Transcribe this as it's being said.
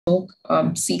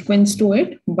sequence to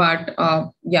it, but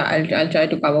yeah, I'll try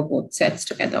to cover both sets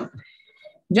together.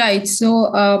 Right.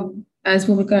 So, as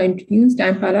Bhumika introduced,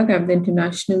 I'm Palak. I'm the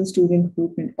International Student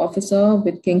Recruitment Officer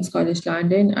with King's College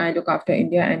London. I look after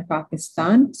India and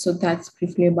Pakistan. So, that's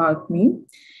briefly about me.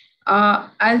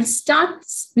 I'll start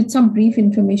with some brief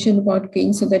information about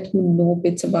King so that you know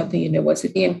bits about the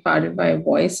university. And pardon my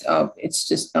voice, it's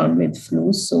just down with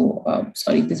flu. So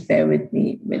sorry, just bear with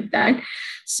me with that.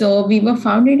 So we were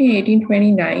founded in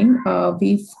 1829.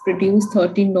 We've produced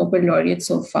 13 Nobel laureates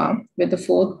so far. We're the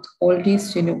fourth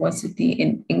oldest university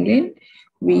in England.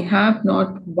 We have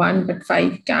not one but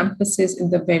five campuses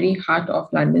in the very heart of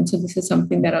London. So this is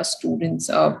something that our students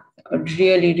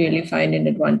really, really find an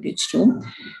advantage to.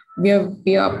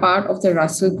 We are part of the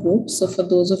Russell Group. So for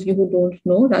those of you who don't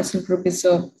know, Russell Group is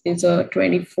a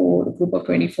 24 group of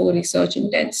 24 research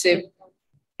intensive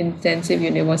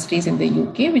universities in the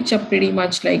UK, which are pretty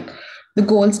much like the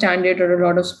gold standard, or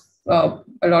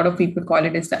a lot of people call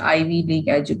it as the Ivy League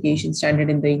education standard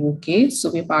in the UK. So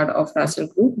we're part of Russell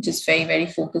Group, which is very, very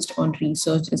focused on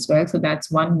research as well. So that's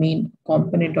one main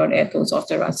component or ethos of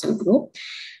the Russell Group.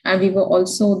 And we were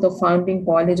also the founding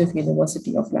college of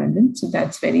University of London. So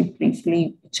that's very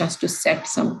briefly just to set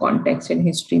some context and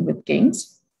history with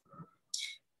King's.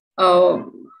 Uh,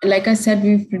 like I said,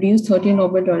 we've produced 13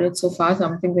 Nobel laureates so far,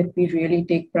 something that we really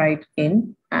take pride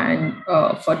in. And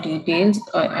for details,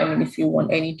 I mean, if you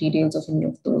want any details of any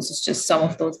of those, it's just some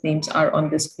of those names are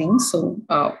on the screen. So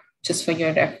just for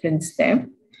your reference there.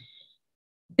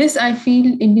 This, I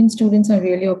feel, Indian students are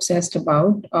really obsessed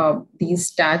about. These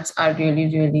stats are really,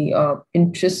 really I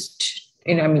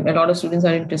mean, a lot of students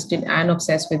are interested and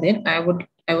obsessed with it. I would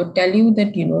tell you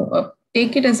that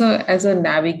take it as a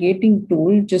navigating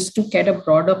tool just to get a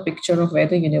broader picture of where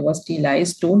the university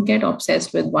lies. Don't get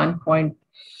obsessed with one point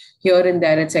here and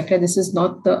there, etc. This is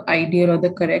not the ideal or the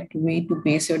correct way to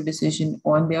base your decision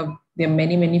on. There are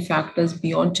many, many factors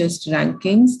beyond just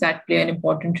rankings that play an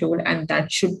important role, and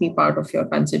that should be part of your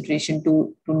consideration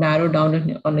to narrow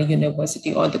down on a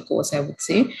university or the course, I would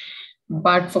say.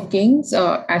 But for King's,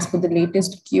 as per the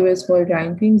latest QS World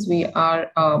Rankings, we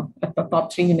are at the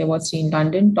top 3 university in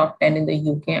London, top 10 in the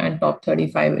UK, and top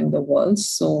 35 in the world.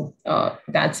 So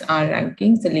that's our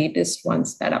rankings, the latest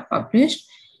ones that are published.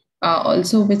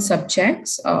 Also with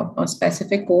subjects or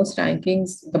specific course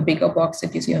rankings, the bigger box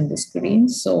that you see on the screen.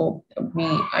 So we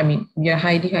are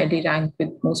highly, highly ranked with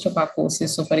most of our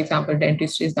courses. So for example,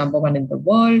 dentistry is number 1 in the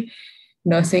world.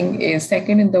 Nursing is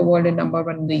second in the world and number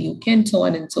 1 in the UK, and so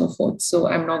on and so forth. So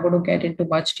I'm not going to get into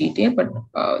much detail, but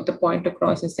the point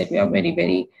across is that we are very,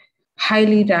 very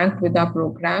highly ranked with our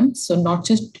programs. So not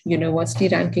just university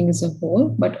ranking as a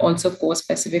whole, but also course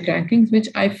specific rankings, which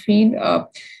I feel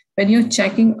when you're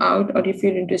checking out, or if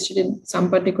you're interested in some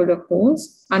particular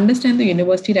course, understand the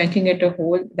university ranking at a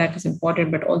whole. That is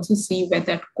important, but also see where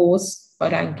that course or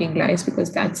ranking lies,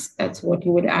 because that's what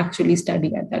you will actually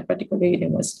study at that particular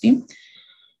university.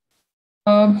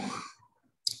 Um,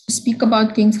 Speak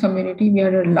about King's community, we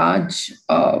are a large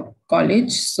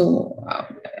college, so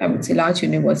I would say large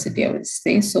university, I would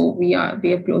say. So we are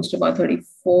close to about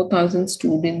 34,000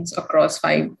 students across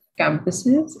 5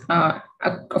 campuses,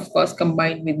 of course,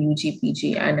 combined with UG,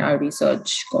 PG, and our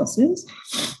research courses.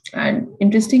 And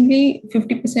interestingly,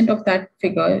 50% of that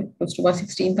figure, close to about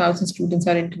 16,000 students,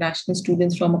 are international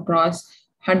students from across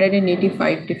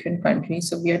 185 different countries.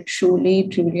 So we are truly,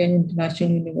 truly an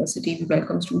international university. We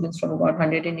welcome students from about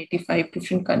 185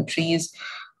 different countries.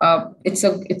 It's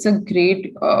a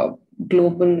great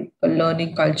global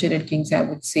learning culture at King's, I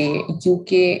would say.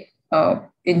 UK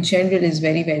in general is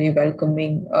very, very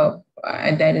welcoming.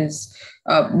 And there is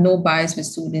no bias with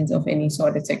students of any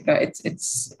sort, etc.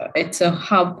 It's a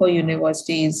hub for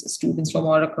universities. Students from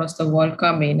all across the world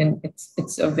come in, and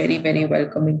it's a very, very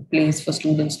welcoming place for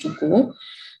students to go.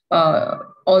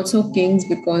 Also, King's,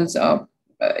 because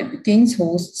King's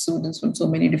hosts students from so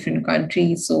many different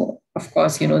countries. So of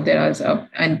course, there are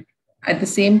and at the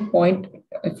same point,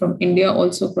 from India,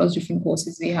 also across different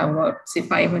courses, we have say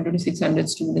 500 to 600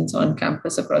 students on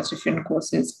campus across different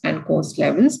courses and course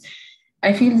levels.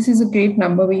 I feel this is a great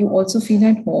number where you also feel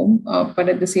at home, but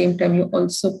at the same time, you're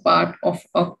also part of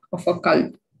a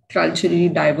culturally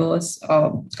diverse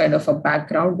kind of a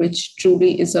background, which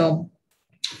truly is a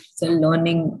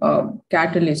learning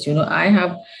catalyst.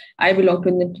 I belong to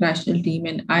an international team,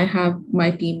 and I have my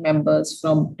team members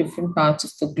from different parts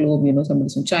of the globe.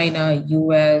 Somebody's from China,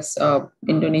 US,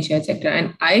 Indonesia, etc.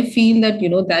 And I feel that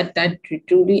that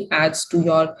truly adds to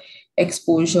your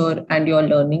exposure and your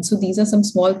learning. So these are some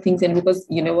small things. And because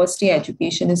university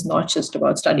education is not just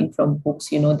about studying from books,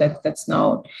 that's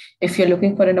now, if you're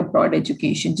looking for an abroad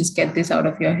education, just get this out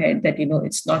of your head that,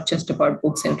 it's not just about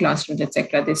books and classrooms,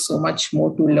 etc. There's so much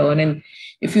more to learn. And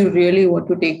if you really want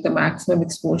to take the maximum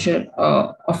exposure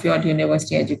of your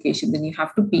university education, then you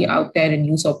have to be out there and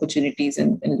use opportunities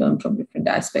and learn from different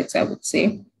aspects, I would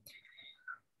say.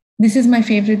 This is my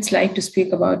favorite slide to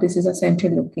speak about. This is a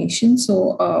central location.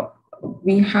 So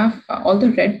we have all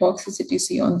the red boxes that you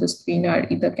see on the screen are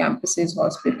either campuses,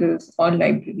 hospitals, or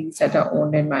libraries that are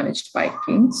owned and managed by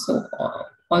King's. So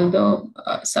all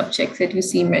the subjects that you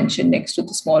see mentioned next to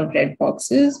the small red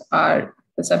boxes are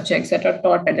the subjects that are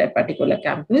taught at that particular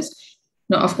campus.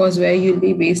 Now, of course, where you'll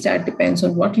be based at depends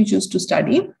on what you choose to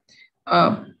study.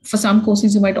 For some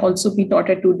courses, you might also be taught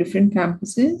at two different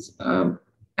campuses.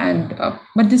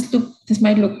 But this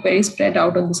might look very spread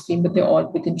out on the screen, but they're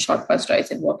all within short bus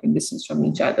rides and walking distance from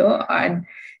each other. And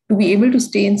to be able to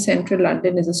stay in central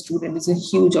London as a student is a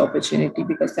huge opportunity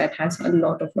because that has a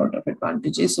lot of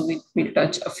advantages. So we'll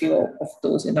touch a few of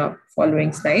those in our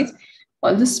following slides.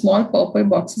 All the small purple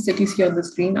boxes that you see on the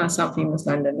screen are some famous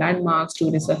London landmarks,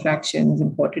 tourist attractions,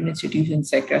 important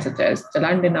institutions, etc., such as the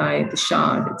London Eye, the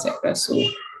Shard, etc. So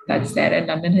that's there. And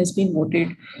London has been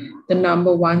voted the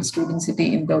number one student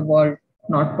city in the world,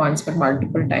 not once, but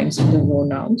multiple times in a row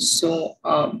now. So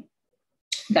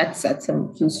that's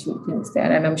some useful things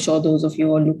there. And I'm sure those of you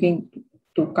who are looking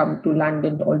to come to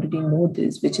London already know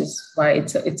this, which is why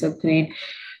it's a great.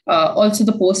 Also,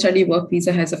 the post-study work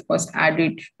visa has, of course,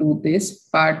 added to this.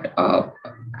 But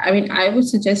I would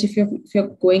suggest if you're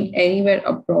going anywhere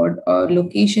abroad,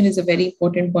 location is a very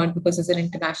important point because as an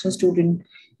international student,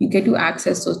 you get to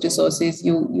access those resources.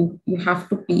 You have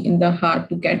to be in the heart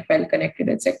to get well connected,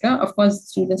 etc. Of course,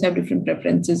 students have different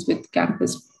preferences with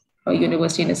campus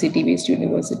university in a city-based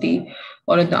university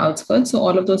or in the outskirts. So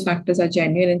all of those factors are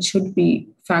genuine and should be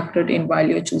factored in while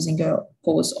you're choosing your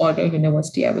course or your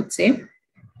university, I would say.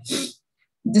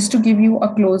 Just to give you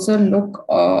a closer look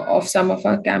of some of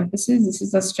our campuses, this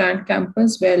is the Strand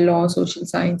campus where law, social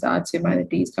science, arts,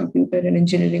 humanities, computer, and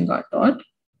engineering are taught.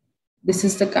 This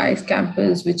is the Guy's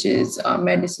campus, which is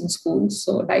medicine schools.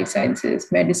 So life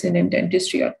sciences, medicine, and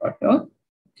dentistry are taught here.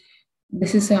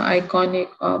 This is an iconic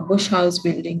Bush House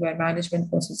building where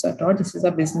management courses are taught. This is a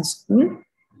business school.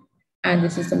 And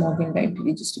this is the Morgan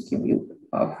Library, just to give you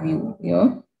a view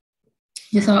here.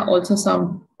 These are also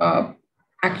some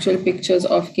actual pictures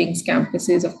of King's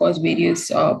campuses. Of course,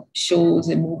 various shows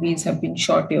and movies have been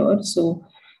shot here. So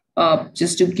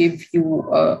just to give you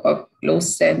a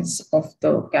close sense of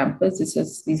the campus,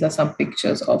 these are some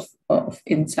pictures of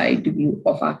inside view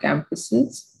of our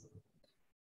campuses.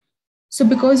 So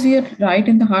because we are right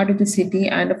in the heart of the city,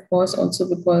 and of course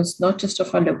also because not just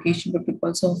of our location, but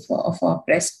because of our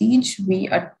prestige, we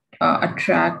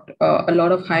attract a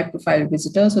lot of high profile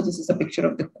visitors. So this is a picture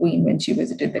of the Queen when she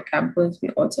visited the campus. We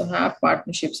also have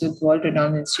partnerships with world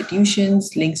renowned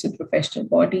institutions, links with professional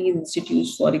bodies,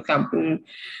 institutes, for example,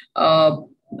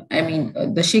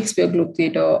 the Shakespeare Globe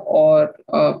Theatre or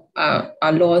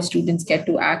our law students get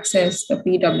to access the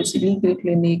PwC legal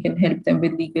clinic and help them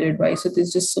with legal advice. So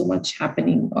there's just so much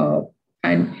happening.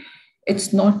 And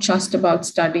it's not just about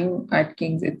studying at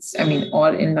King's,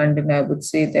 or in London, I would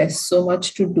say. There's so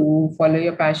much to do. Follow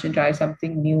your passion, try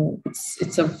something new.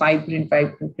 It's a vibrant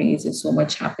place. There's so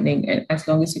much happening. And as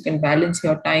long as you can balance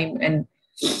your time and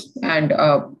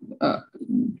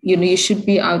you should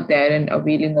be out there and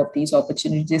availing of these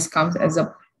opportunities comes as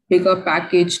a bigger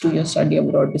package to your study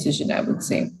abroad decision, I would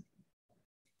say.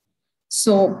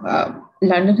 So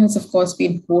London has, of course,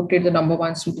 been voted the number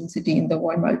one student city in the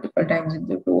world multiple times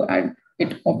in a row, and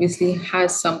it obviously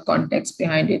has some context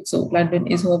behind it. So London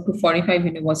is home to 45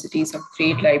 universities, some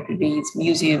great libraries,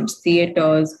 museums,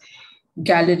 theaters,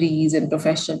 galleries, and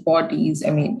professional bodies.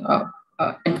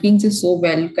 And King's is so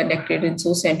well connected and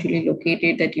so centrally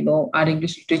located that, our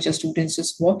English literature students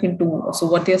just walk into, so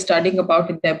what they're studying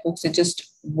about in their books, they just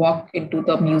walk into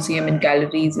the museum and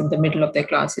galleries in the middle of their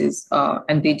classes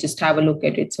and they just have a look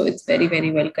at it. So it's very,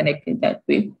 very well connected that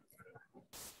way.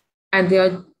 And there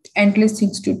are endless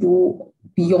things to do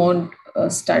beyond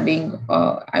studying,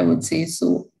 I would say.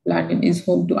 So London is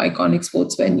home to iconic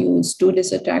sports venues,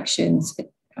 tourist attractions,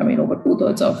 over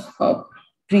 2/3 of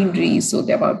greenery. So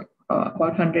there are about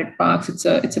 100 parks. It's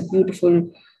a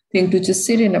beautiful thing to just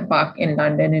sit in a park in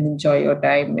London and enjoy your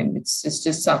time. And it's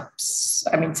just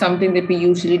something that we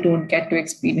usually don't get to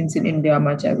experience in India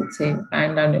much, I would say.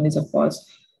 And London is, of course,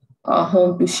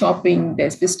 home to shopping.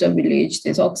 There's Vista Village,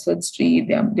 there's Oxford Street,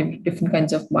 there are different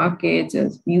kinds of markets,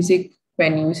 there's music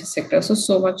venues, etc.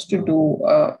 So much to do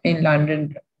in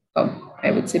London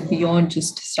I would say, beyond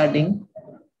just studying.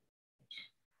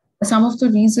 Some of the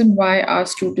reason why our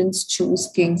students choose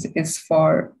King's is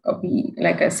for we,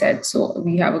 like I said, so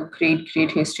we have a great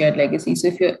history and legacy. So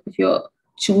if you're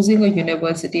choosing a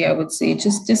university, I would say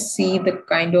just see the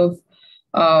kind of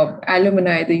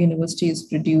alumni the university has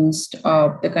produced,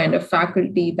 the kind of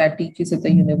faculty that teaches at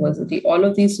the university. All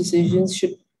of these decisions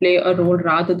should play a role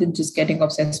rather than just getting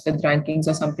obsessed with rankings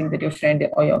or something that your friend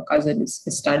or your cousin is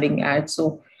studying at.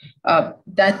 So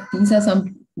that these are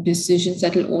some decisions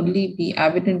that will only be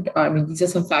evident. I mean, these are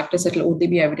some factors that will only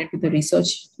be evident with the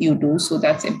research you do. So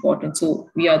that's important. So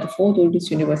we are the fourth oldest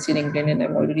university in England, and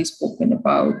I've already spoken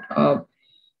about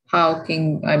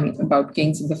about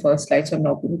King's in the first slide. So I'm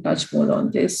not going to touch more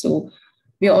on this. So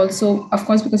we also, of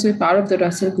course, because we're part of the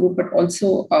Russell Group, but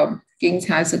also King's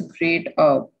has a great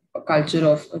culture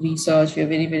of research. We're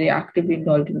very actively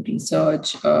involved in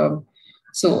research.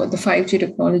 So the 5G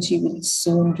technology will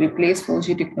soon replace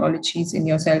 4G technologies in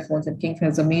your cell phones, and King's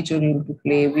has a major role to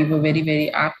play. We were very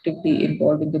actively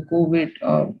involved in the COVID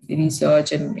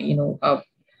research, and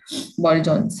Boris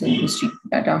Johnson Street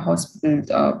at our hospitals,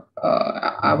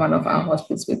 one of our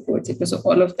hospitals with COVID. So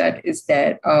all of that is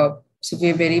there. So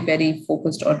we're very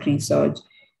focused on research.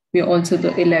 We're also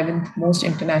the 11th most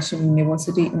international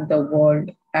university in the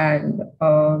world, and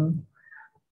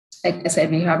like I said,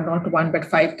 we have not one but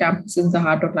five campuses in the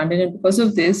heart of London. And because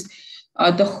of this,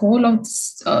 the whole of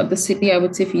the city, I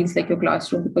would say, feels like your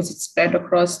classroom because it's spread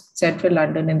across central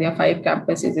London and there are five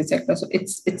campuses, etc. So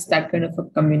it's that kind of a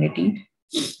community.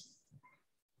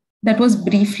 That was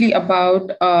briefly about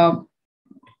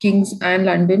King's and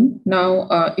London. Now,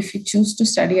 if you choose to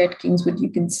study at Kingswood,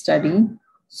 you can study.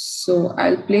 So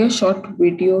I'll play a short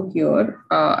video here.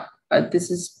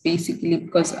 This is basically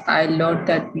because I learned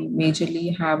that we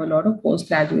majorly have a lot of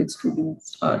postgraduate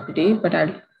students today, but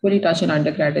I'll fully touch on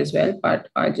undergrad as well, but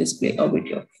I'll just play a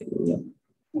video for you.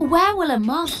 Where will a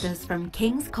master's from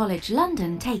King's College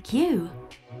London take you?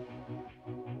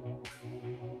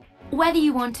 Whether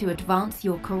you want to advance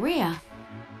your career,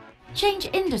 change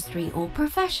industry or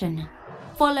profession,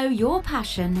 follow your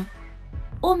passion,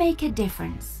 or make a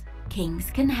difference,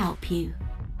 King's can help you.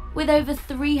 With over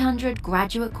 300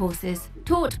 graduate courses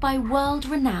taught by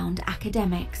world-renowned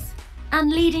academics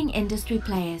and leading industry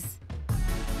players,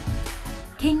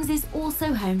 King's is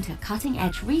also home to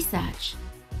cutting-edge research,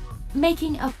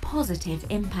 making a positive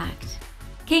impact.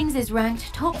 King's is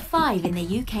ranked top 5 in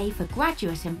the UK for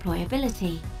graduate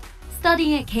employability.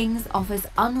 Studying at King's offers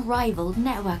unrivaled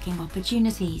networking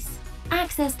opportunities,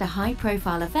 access to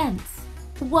high-profile events,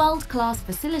 world-class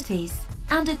facilities,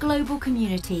 and a global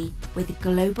community with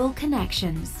global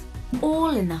connections, all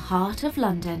in the heart of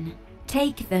London.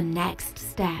 Take the next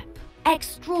step.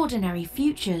 Extraordinary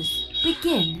futures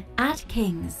begin at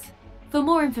King's. For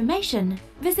more information,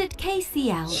 visit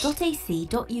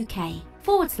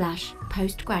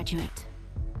kcl.ac.uk/postgraduate.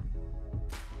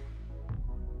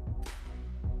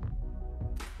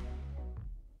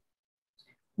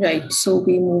 Right, so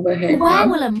we move ahead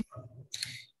now.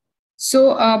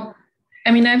 So,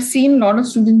 I've seen a lot of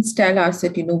students tell us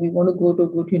that, we want to go to a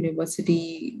good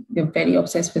university. They're very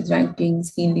obsessed with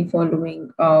rankings, keenly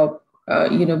following, where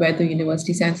the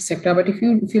university stands, etc. But if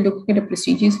you're looking at a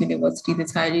prestigious university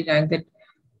that's highly ranked, that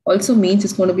also means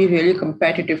it's going to be really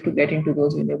competitive to get into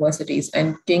those universities.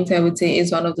 And King's, I would say,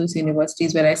 is one of those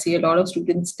universities where I see a lot of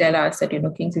students tell us that,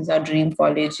 King's is our dream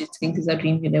college, King's is our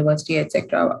dream university,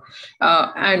 etc.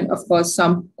 And of course,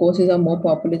 some courses are more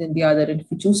popular than the other. And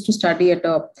if you choose to study at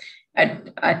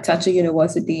such a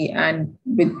university and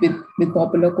with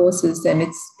popular courses, then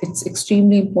it's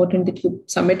extremely important that you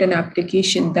submit an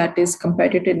application that is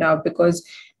competitive now, because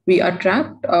we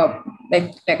attract,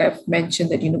 like I've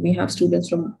mentioned, that we have students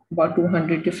from about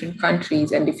 200 different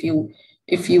countries, and if you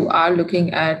are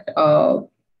looking at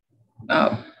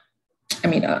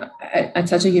at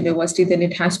such a university, then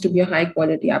it has to be a high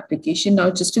quality application.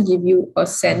 Now, just to give you a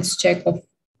sense check of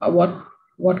what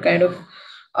kind of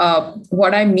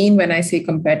what I mean when I say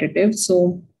competitive.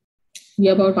 So we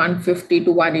have about 150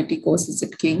 to 180 courses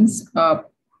at King's.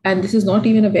 And this is not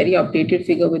even a very updated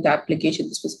figure with the application.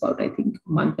 This was about, I think, a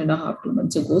month and a half, 2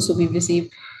 months ago. So we've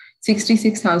received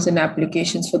 66,000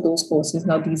 applications for those courses.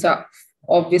 Now, these are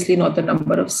obviously not the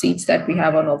number of seats that we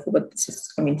have on offer, but this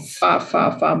is,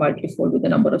 far multifold with the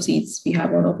number of seats we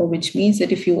have on offer, which means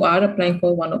that if you are applying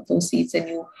for one of those seats, and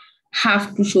you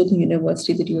have to show the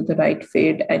university that you're the right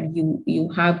fit and you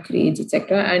have grades,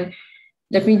 etc. And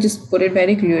let me just put it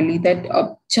very clearly that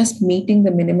just meeting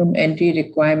the minimum entry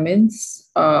requirements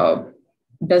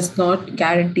does not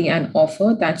guarantee an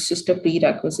offer. That's just a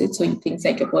prerequisite. So things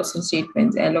like your personal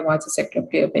statements, LORs, etc.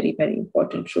 play a very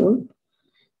important role.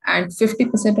 And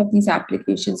 50% of these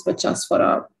applications were just for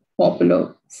our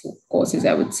popular courses,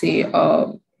 I would say,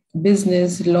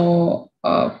 business, law,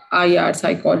 IR,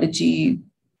 psychology,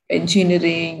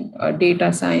 engineering,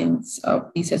 data science,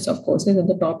 these sets of courses. And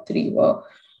the top three were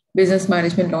business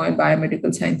management, law, and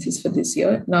biomedical sciences for this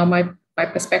year. Now, my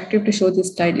perspective to show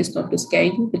this slide is not to scare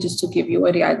you, but just to give you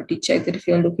a reality check that if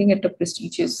you're looking at a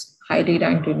prestigious, highly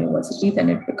ranked university, then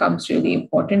it becomes really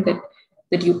important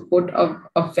that you put a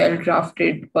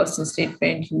well-drafted personal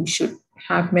statement. You should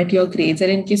have met your grades.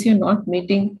 And in case you're not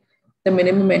meeting the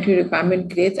minimum entry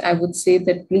requirement grades, I would say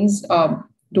that please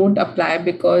don't apply,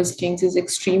 because King's is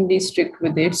extremely strict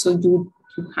with it. So you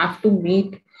have to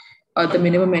meet the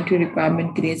minimum entry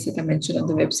requirement grades that I mentioned on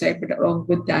the website. But along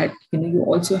with that, you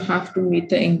also have to meet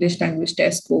the English language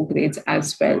test score grades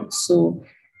as well. So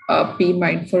be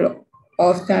mindful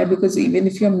of that, because even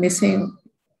if you're missing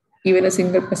even a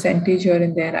single percentage here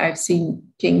and there, I've seen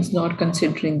Kings not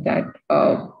considering that.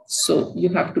 So you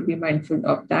have to be mindful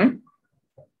of that.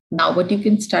 Now, what you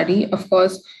can study, of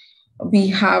course, we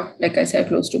have, like I said,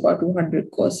 close to about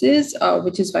 200 courses,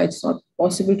 which is why it's not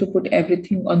possible to put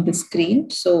everything on the screen.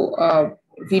 So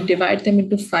we divide them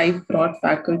into 5 broad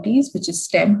faculties, which is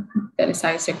STEM, that is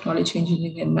science, technology,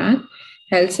 engineering, and math,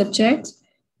 health subjects,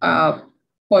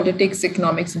 politics,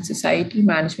 economics and society,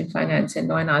 management, finance, and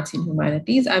law, and arts and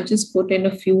humanities. I've just put in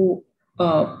a few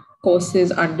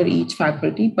courses under each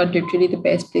faculty, but literally the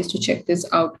best place to check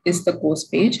this out is the course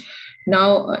page.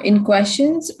 Now, in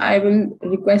questions, I will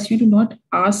request you to not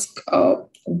ask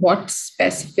what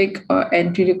specific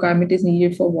entry requirement is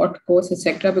needed for what course,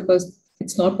 etc., because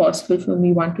it's not possible for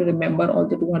me, one, to remember all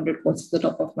the 200 courses at the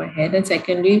top of my head, and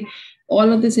secondly,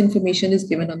 all of this information is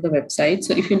given on the website.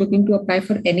 So if you're looking to apply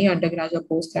for any undergraduate or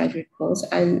postgraduate course,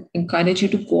 I'll encourage you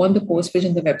to go on the course page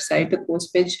on the website. The course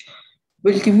page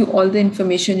will give you all the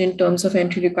information in terms of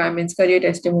entry requirements, career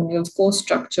testimonials, course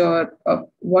structure,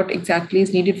 what exactly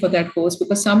is needed for that course,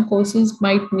 because some courses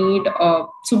might need,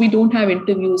 so we don't have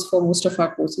interviews for most of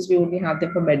our courses, we only have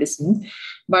them for medicine,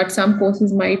 but some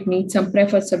courses might need some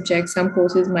preferred subjects, some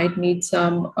courses might need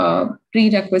some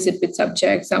prerequisite with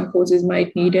subjects, some courses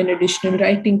might need an additional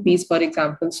writing piece, for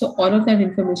example. So all of that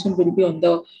information will be on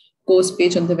the course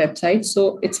page on the website.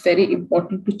 So it's very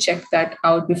important to check that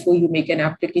out before you make an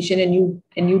application,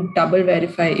 and you double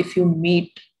verify if you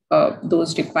meet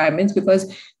those requirements,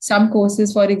 because some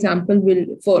courses, for example,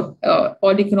 for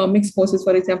all economics courses,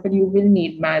 for example, you will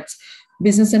need maths.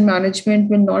 Business and management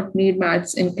will not need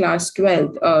maths in class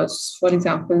 12. For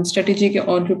example, strategic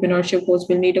entrepreneurship course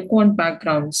will need a quant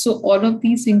background. So all of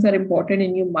these things are important,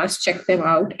 and you must check them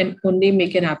out and only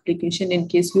make an application in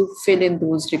case you fill in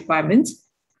those requirements.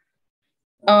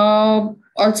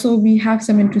 Also, we have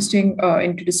some interesting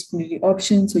interdisciplinary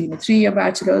options. So, 3-year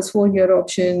bachelor's, 4-year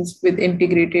options with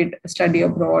integrated study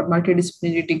abroad,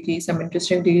 multidisciplinary degree, some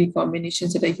interesting degree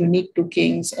combinations that are unique to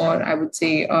King's, or I would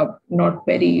say not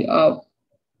very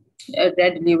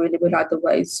readily available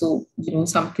otherwise. So,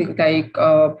 something like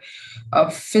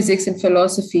physics and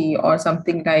philosophy, or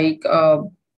something like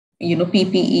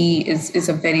PPE is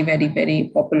a very, very, very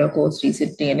popular course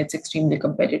recently, and it's extremely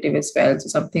competitive as well. So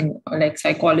something like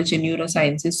psychology and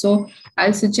neurosciences. So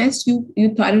I'll suggest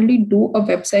you thoroughly do a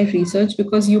website research,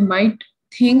 because you might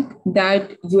think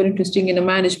that you're interested in a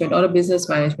management or a business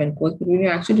management course, but when you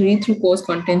actually read through course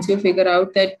contents, you'll figure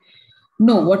out that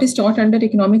no, what is taught under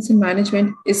economics and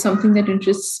management is something that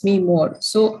interests me more.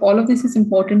 So all of this is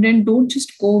important, and don't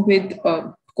just go with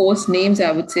course names,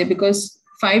 I would say, because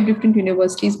 5 different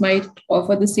universities might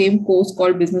offer the same course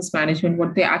called business management.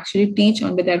 What they actually teach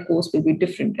under that course will be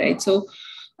different, right? So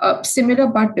similar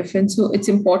but different. So it's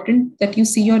important that you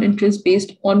see your interest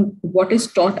based on what is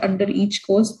taught under each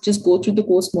course. Just go through the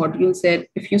course modules there.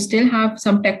 If you still have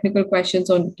some technical questions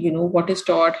on, what is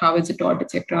taught, how is it taught,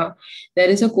 etc., there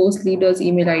is a course leader's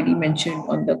email ID mentioned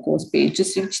on the course page.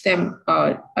 Just reach them,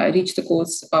 reach the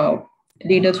course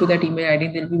leader through that email ID.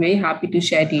 They'll be very happy to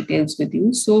share details with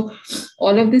you. So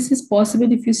all of this is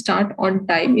possible if you start on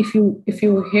time, if you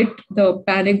hit the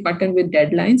panic button with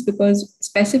deadlines, because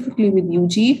specifically with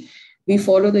UG, we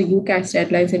follow the UCAS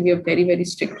deadlines, and we are very, very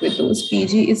strict with those.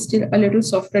 PG is still a little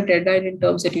softer deadline in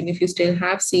terms that if you still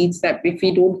have seats, that if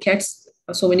we don't get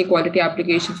so many quality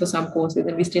applications for some courses,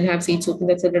 and we still have seats open,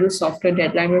 that's a little softer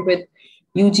deadline. But with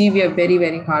UG, we are very,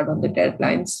 very hard on the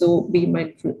deadlines. So be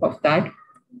mindful of that.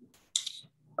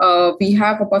 We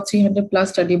have about 300 plus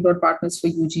study abroad partners for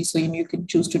UG. So you can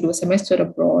choose to do a semester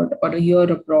abroad or a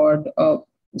year abroad.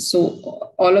 So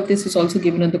all of this is also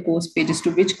given on the course page as to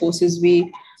which courses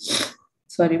we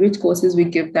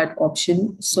give that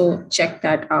option. So check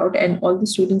that out. And all the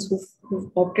students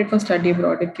who've opted for study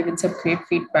abroad have given some great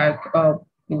feedback.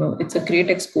 it's a great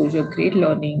exposure, great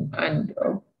learning. And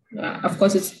of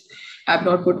course, I've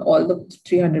not put all the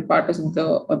 300 partners on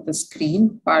the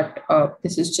screen, but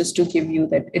this is just to give you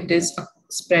that it is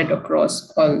spread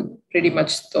across all pretty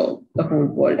much the whole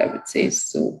world, I would say.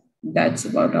 So that's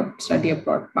about our study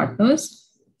abroad partners.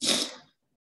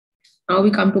 Now we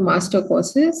come to master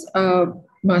courses.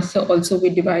 Master also we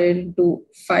divided into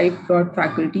 5 broad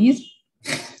faculties.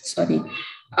 Sorry.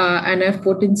 And I've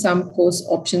put in some course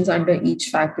options under each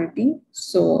faculty.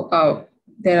 So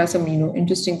there are some,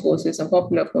 interesting courses, some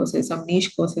popular courses, some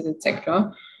niche courses,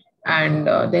 etc. And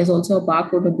there's also a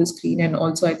barcode on the screen. And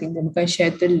also, I think if I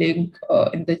shared the link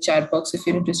in the chat box, if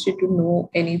you're interested to know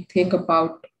anything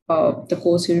about the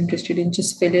course you're interested in,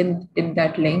 just fill in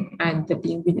that link, and the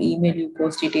team will email you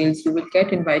course details. You will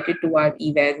get invited to our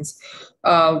events,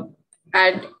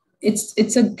 and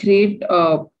it's a great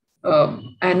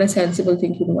and a sensible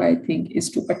thing to do, I think, is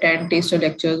to attend taster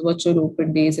lectures, virtual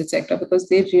open days, etc., because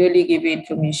they really give you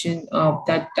information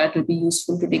that will be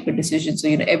useful to take a decision. So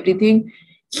everything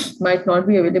might not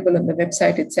be available on the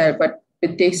website itself, but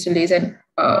with taster days, and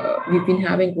we've been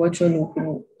having virtual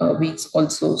open weeks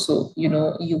also. So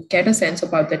you get a sense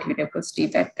about that university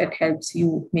that helps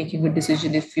you making a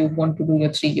decision if you want to do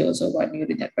your 3 years or 1 year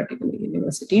in that particular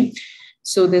university.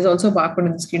 So there's also a barcode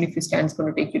on the screen. If you scan, it's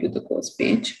going to take you to the course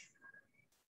page.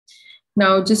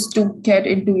 Now, just to get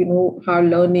into, how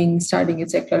learning, studying,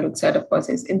 etc. looks at, of course,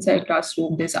 there's inside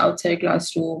classroom, there's outside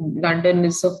classroom. London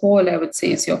is a whole, I would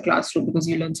say, is your classroom because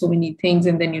you learn so many things.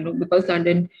 And then, because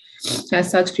London has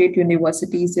such great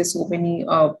universities, there's so many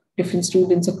different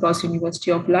students across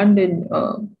University of London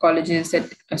colleges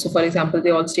that, so for example, they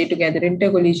all stay together in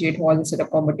intercollegiate halls instead of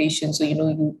accommodation. So,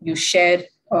 you share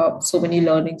so many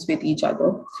learnings with each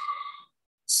other.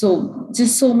 So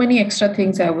just so many extra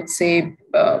things, I would say,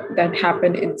 that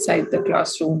happen inside the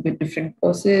classroom with different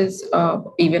courses,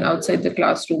 even outside the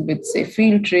classroom with, say,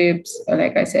 field trips,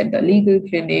 like I said, the legal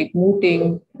clinic,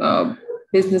 mooting,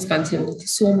 business consulting,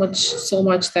 so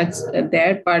much that's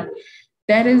there. But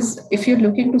there is, if you're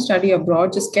looking to study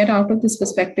abroad, just get out of this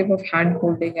perspective of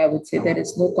hand-holding. I would say there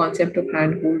is no concept of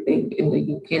hand-holding in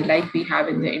the UK like we have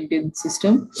in the Indian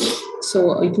system.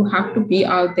 So you have to be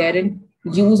out there and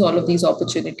use all of these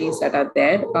opportunities that are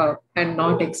there, and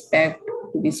not expect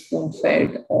to be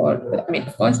spoon-fed. Or, I mean,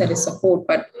 of course, there is support,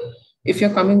 but if you're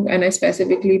coming, and I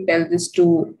specifically tell this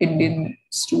to Indian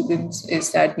students,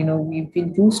 is that, we've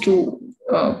been used to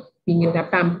being in a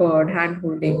pampered,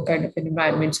 hand-holding kind of an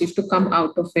environment. So you have to come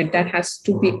out of it. That has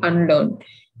to be unlearned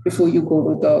before you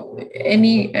go to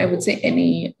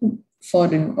any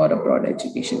foreign or abroad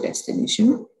education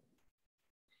destination.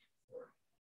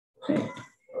 Right.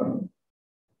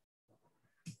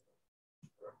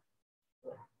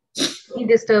 Any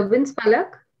disturbance,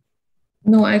 Palak?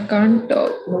 No, I can't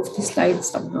move the slides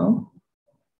somehow.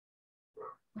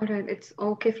 All right, it's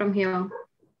okay from here.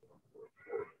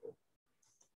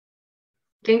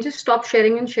 Can you just stop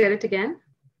sharing and share it again?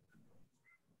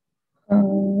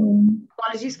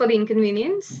 Apologies for the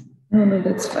inconvenience. No,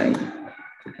 that's fine.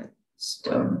 Just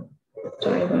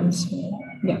try once more.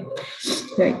 Yeah,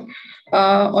 right.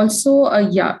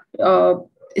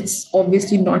 It's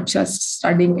obviously not just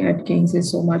studying at King's,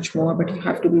 there's so much more, but you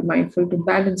have to be mindful to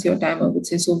balance your time, I would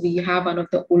say. So we have one of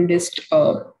the oldest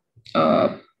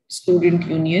student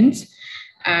unions,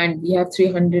 and we have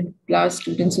 300 plus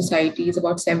student societies,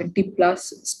 about 70 plus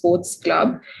sports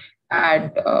club,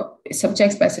 and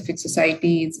subject specific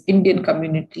societies, Indian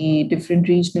community, different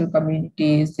regional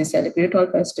communities. They celebrate all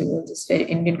festivals.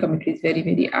 Indian community is very,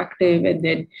 very active. And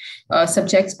then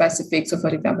subject specific. So for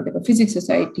example, like a physics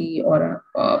society or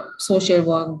a social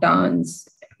work, dance,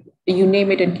 you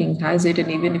name it, and King has it. And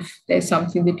even if there's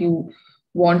something that you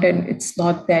want and it's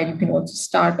not there, you can also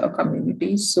start a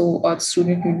community. So our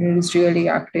student union is really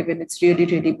active, and it's really,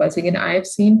 really buzzing. And I have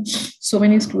seen so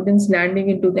many students landing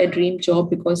into their dream job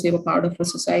because they were part of a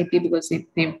society, because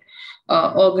they've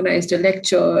organized a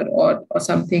lecture or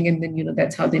something, and then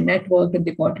that's how they networked and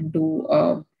they got into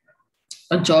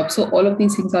a job. So all of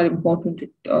these things are important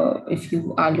if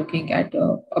you are looking at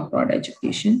a broad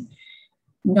education.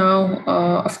 Now,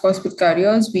 of course, with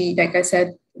careers, like I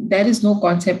said, there is no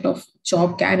concept of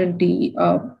job guarantee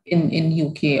in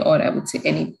UK, or I would say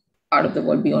any part of the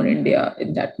world beyond India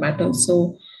in that matter.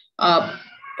 So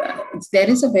there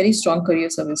is a very strong career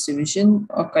service division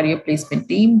or career placement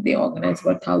team. They organize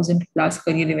about 1,000 plus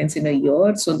career events in a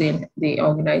year. So they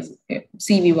organize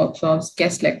CV workshops,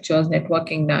 guest lectures,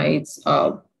 networking nights,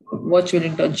 virtual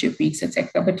internship weeks,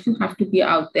 etc. But you have to be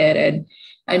out there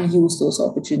and use those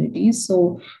opportunities.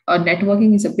 So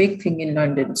networking is a big thing in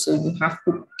London. So you have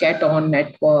to get on,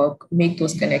 network, make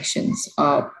those connections.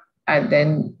 And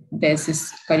then there's this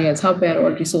careers hub where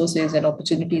all resources and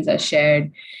opportunities are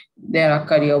shared. There are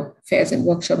career fairs and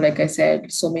workshops, like I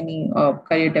said, so many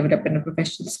career development and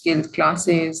professional skills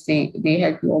classes. They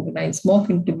help you organize mock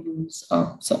interviews.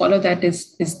 So all of that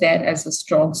is there as a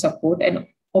strong support. And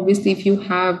obviously, if you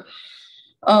have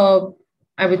uh,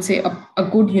 I would say a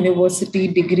good university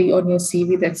degree on your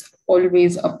CV, that's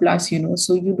always a plus,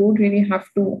 So you don't really have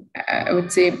to, I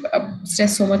would say,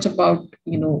 stress so much about,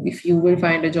 if you will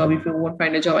find a job, if you won't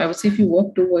find a job. I would say if you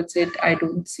work towards it, I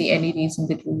don't see any reason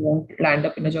that you won't land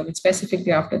up in a job. And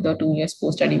specifically after the 2 years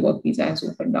post-study work visa has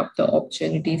opened up, the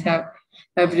opportunities have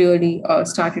really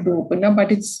started to open up.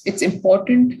 But it's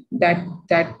important that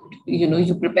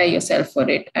you prepare yourself for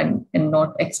it and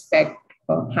not expect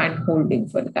hand holding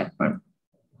for that one.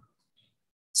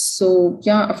 So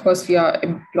yeah, of course, we are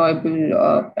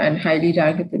employable and highly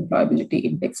ranked with employability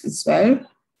index as well.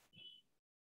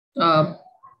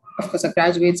 Of course, our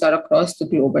graduates are across the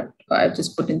globe, but I've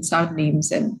just put in some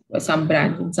names and some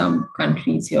brands in some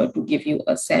countries here to give you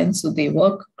a sense. So they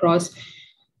work across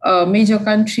major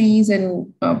countries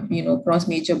and across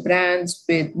major brands,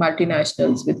 with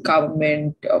multinationals, with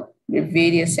government, with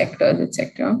various sectors,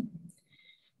 etc.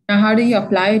 Now, how do you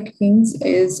apply it, Kings?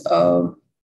 Is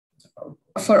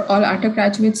for all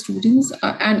undergraduate students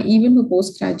and even for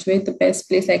postgraduate, the best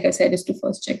place, like I said, is to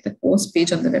first check the course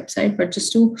page on the website. But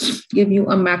just to give you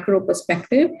a macro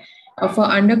perspective, for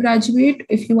undergraduate,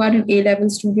 if you are an A-level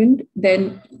student,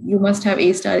 then you must have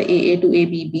A-star AA to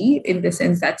ABB. In the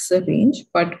sense, that's the range.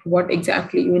 But what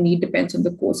exactly you need depends on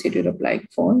the course you're applying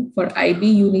for. For IB,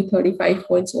 you need 35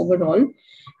 points overall,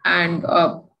 and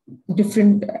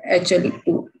different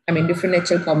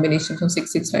HL combinations from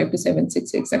 665 to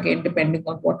 766, again, depending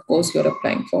on what course you're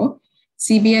applying for.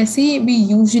 CBSE, we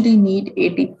usually need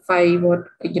 85 or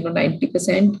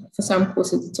 90%. For some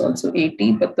courses, it's also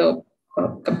 80, but the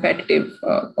competitive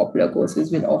popular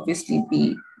courses will obviously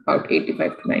be about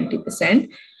 85 to 90%.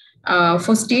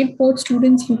 For state board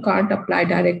students, you can't apply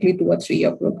directly to a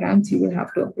 3-year program. You will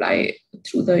have to apply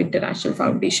through the International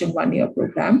Foundation 1-year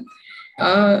program.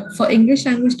 For English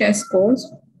language test scores,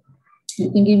 you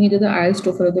can give either the IELTS,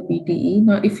 TOEFL, or the PTE.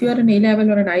 Now, if you are an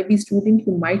A-level or an IB student,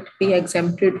 you might be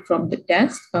exempted from the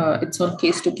test. It's on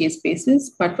case-to-case basis,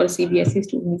 but for CBSE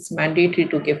students, it's mandatory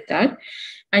to give that.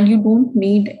 And you don't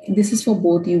need, this is for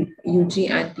both UG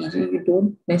and PG, you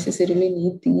don't necessarily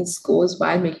need these scores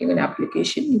while making an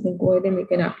application. You can go ahead and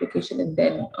make an application and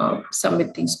then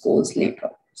submit these scores later.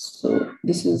 So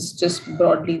this is just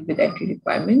broadly with entry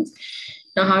requirements.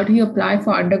 Now, how do you apply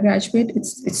for undergraduate?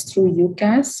 It's through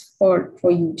UCAS for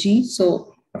UG.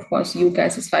 So, of course,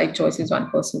 UCAS is 5 choices,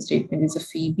 1 person statement is a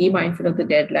fee. Be mindful of the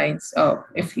deadlines.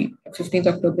 15th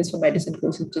October is for medicine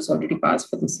courses, which is already passed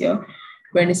for this year.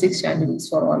 26 January is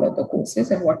for all other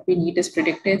courses. And what we need is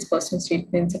predicteds, personal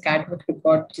statements, academic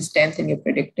report, which is 10th in your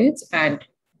predicteds. And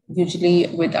usually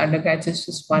with undergrads, it's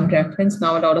just 1 reference.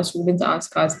 Now, a lot of students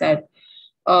ask us that,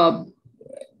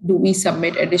 do we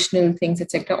submit additional things,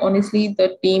 etc.? Honestly,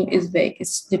 the team is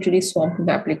literally swamped with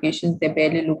applications. They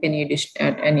barely look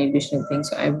at any additional things.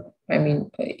 So I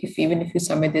mean, even if you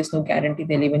submit, there's no guarantee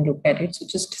they'll even look at it. So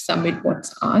just submit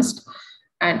what's asked.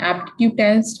 And aptitude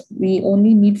test, we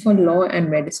only need for law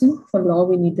and medicine. For law,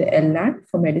 we need the LLAT.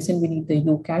 For medicine, we need the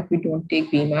UCAT. We don't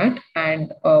take BMAT.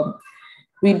 And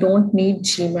we don't need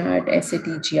GMAT,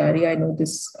 SAT, GRE. I know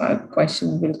this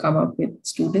question will come up with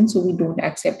students, so we don't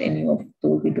accept any of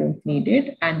those. We don't need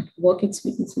it. And work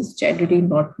experience is generally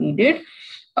not needed.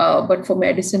 But for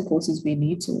medicine courses, we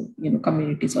need, so,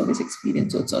 community service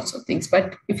experience, all sorts of things.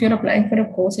 But if you're applying for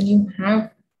a course and you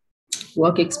have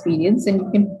work experience, then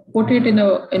you can put it in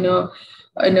a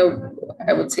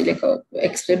I would say like a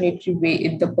explanatory way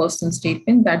in the personal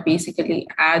statement that basically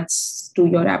adds to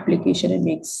your application and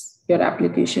makes your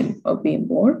application way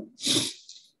more.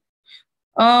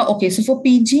 Okay, so for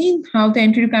PG, how the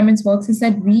entry requirements works is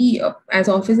that we, as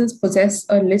officers, possess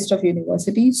a list of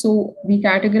universities. So we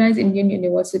categorize Indian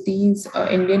universities,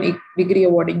 Indian degree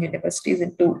awarding universities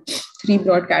into 3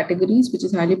 broad categories, which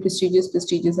is highly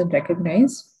prestigious, and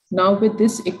recognized. Now, with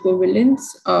this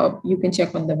equivalence, you can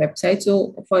check on the website.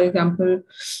 So, for example,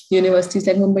 universities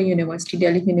like Mumbai University,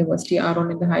 Delhi University are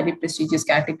on in the highly prestigious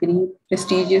category.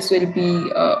 Prestigious will be,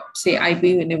 say,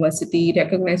 IB University.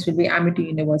 Recognized will be Amity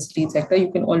University, etc. You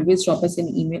can always drop us an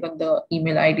email on the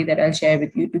email ID that I'll share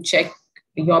with you to check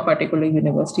your particular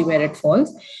university where it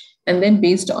falls. And then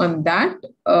based on that,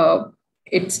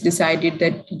 it's decided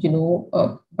that,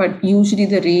 but usually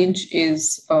the range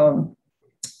is,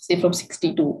 say from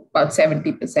 60 to about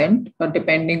 70%, but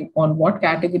depending on what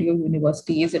category of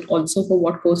university is it, also for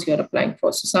what course you're applying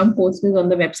for. So some courses on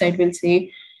the website will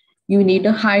say you need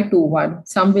a high 2:1.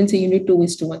 Some will say you need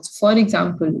 2:1. So for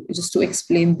example, just to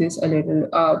explain this a little,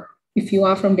 if you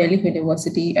are from Delhi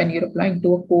University and you're applying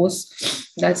to a course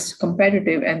that's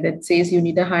competitive and that says you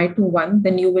need a high 2:1,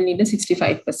 then you will need a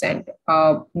 65%.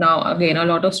 Now, again, a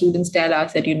lot of students tell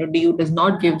us that, DU does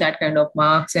not give that kind of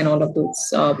marks and all of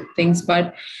those things,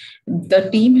 but the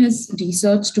team has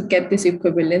researched to get this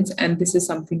equivalence, and this is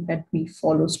something that we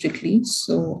follow strictly.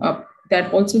 So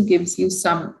that also gives you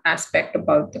some aspect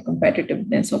about the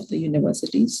competitiveness of the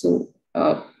university. So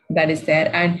that is there.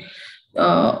 And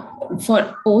for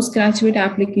postgraduate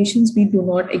applications, we do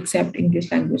not accept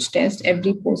English language test.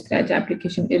 Every postgraduate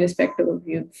application, irrespective of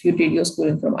if you did your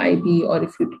schooling from IB or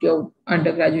if you did your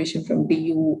undergraduation from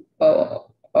DU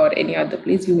or any other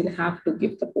place, you will have to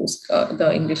give the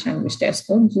English language test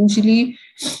score. Usually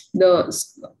the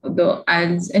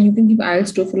IELTS, and you can give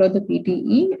IELTS, TOEFL, or the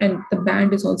PTE, and the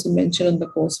band is also mentioned on the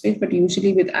course page, but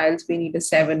usually with IELTS, we need a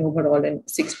 7 overall and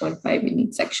 6.5 in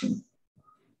each section.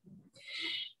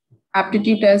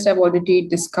 Aptitude test I've already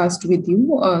discussed with you.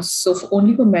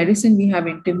 Only for medicine, we have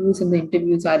interviews, and the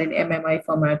interviews are in MMI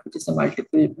format, which is a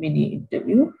multiple mini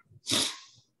interview.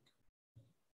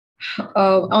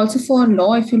 Also for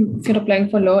law, if you're applying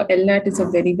for law, LNAT is a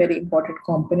very, very important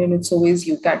component. It's always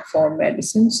UCAT for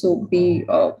medicine. So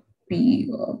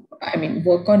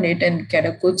work on it and get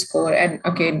a good score. And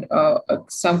again,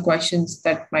 some questions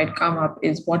that might come up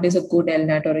is, what is a good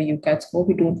LNAT or a UCAT score?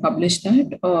 We don't publish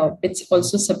that. It's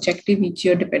also subjective each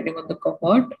year depending on the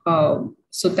cohort.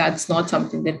 So that's not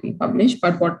something that we publish.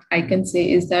 But what I can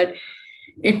say is that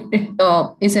it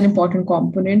is an important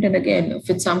component. And again,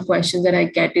 with some questions that I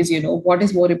get is, what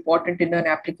is more important in an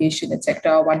application,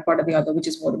 etc., one part or the other, which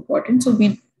is more important. So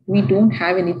we don't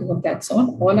have anything of that sort.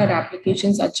 All our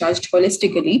applications are judged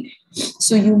holistically.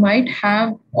 So you might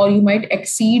have, or you might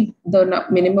exceed the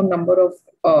minimum number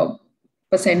of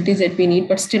percentage that we need,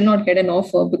 but still not get an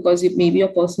offer because maybe your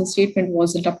personal statement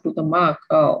wasn't up to the mark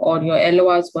or your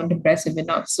LORs weren't impressive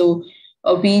enough. So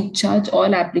we judge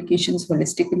all applications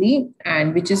holistically,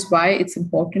 and which is why it's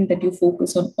important that you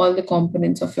focus on all the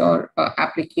components of your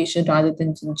application rather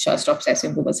than just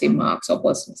obsessing over, say, marks or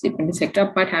personal statement,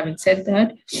 etc. But having said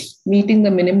that, meeting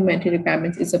the minimum entry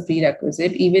requirements is a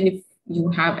prerequisite. Even if you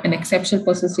have an exceptional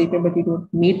personal statement, but you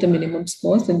don't meet the minimum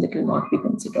scores, then it will not be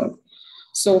considered.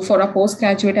 So for a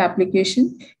postgraduate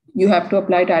application, you have to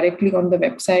apply directly on the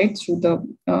website through the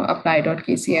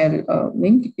apply.kcl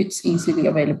link. It's easily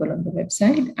available on the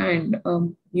website. And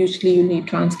usually you need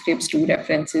transcripts, 2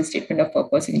 references, statement of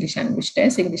purpose, English language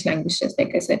test. English language test,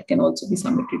 like I said, can also be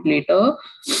submitted later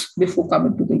before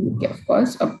coming to the UK, of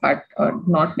course, but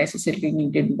not necessarily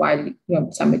needed while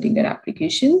you're submitting your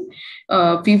application.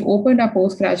 We've opened our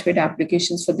postgraduate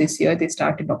applications for this year. They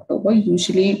start in October.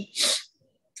 Usually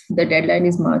the deadline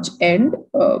is March end.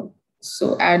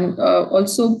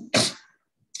 Also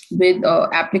with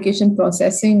application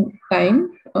processing time,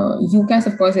 UCAS,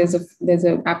 of course, there's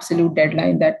an absolute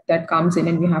deadline that comes in,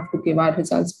 and we have to give our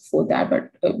results before that. But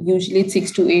usually it's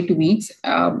 6 to 8 weeks.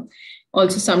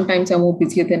 Also, sometimes are more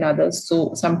busier than others.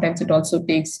 So sometimes it also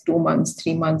takes 2 months,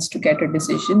 3 months to get a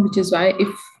decision, which is why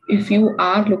if you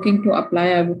are looking to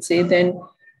apply, I would say then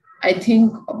I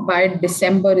think by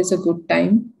December is a good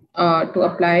time to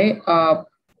apply.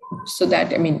 So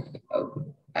that,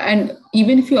 and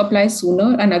even if you apply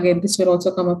sooner, and again, this will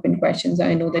also come up in questions.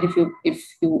 I know that if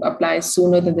you apply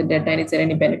sooner than the deadline, is there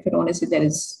any benefit? Honestly, there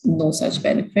is no such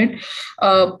benefit.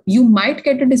 You might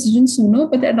get a decision sooner,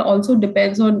 but that also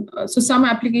depends on, so some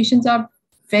applications are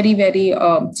very, very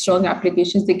strong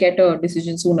applications, they get a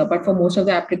decision sooner. But for most of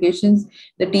the applications,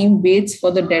 the team waits for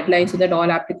the deadline so that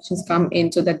all applications come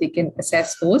in so that they can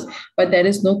assess those. But there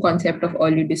is no concept of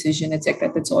early decision,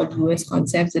 etc. That's all US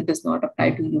concepts. It does not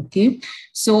apply to UK.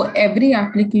 So every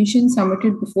application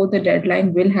submitted before the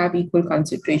deadline will have equal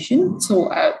consideration. So,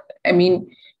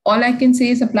 all I can say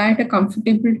is apply at a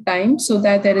comfortable time so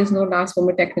that there is no last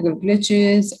moment technical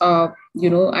glitches.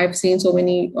 I've seen so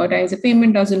many times the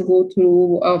payment doesn't go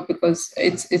through because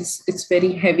it's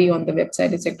very heavy on the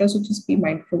website, etc. So just be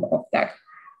mindful of that.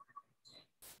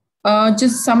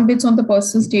 Just some bits on the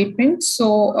personal statement.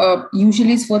 So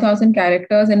usually it's 4,000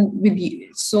 characters, and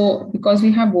because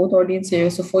we have both audience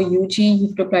here. So for UG, you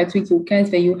have to apply through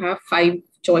UCAS where you have 5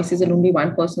 choices and only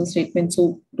 1 personal statement.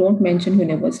 So don't mention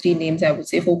university names. I would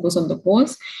say focus on the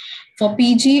course. For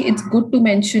PG, it's good to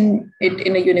mention it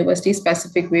in a university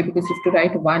specific way because you have to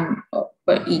write 1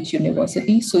 per each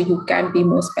university. So you can be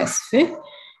more specific.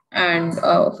 And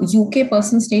UK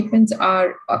personal statements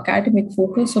are academic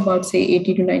focus. About say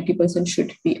 80 to 90%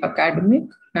 should be academic,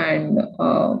 and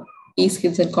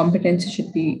e-skills and competency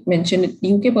should be mentioned.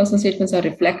 UK personal statements are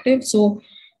reflective. So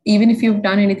even if you've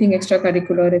done anything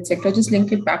extracurricular, etc., just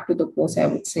link it back to the course, I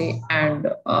would say. And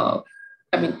I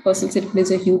mean, personal statement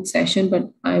is a huge session, but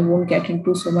I won't get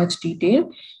into so much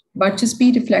detail. But just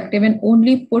be reflective and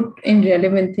only put in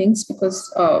relevant things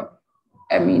because,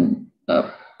 I mean,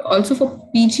 also for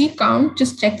PG count,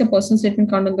 just check the personal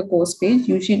statement count on the course page.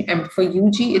 Usually, and for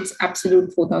UG, it's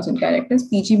absolute 4,000 characters.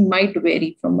 PG might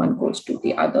vary from one course to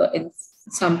the other in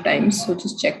sometimes, so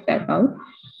just check that out.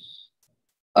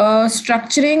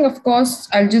 Structuring, of course,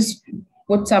 I'll just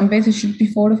put some ways it should be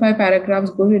 4 to 5 paragraphs,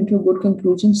 go into a good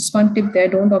conclusion. Just one tip there,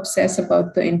 don't obsess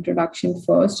about the introduction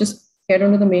first. Just get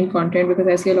onto the main content because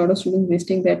I see a lot of students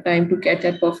wasting their time to get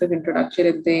that perfect introduction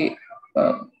and they,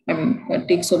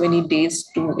 take so many days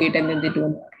to it and then they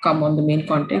don't come on the main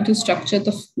content. Just structure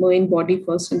the main body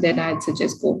first and then I'd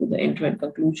suggest go to the intro and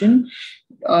conclusion.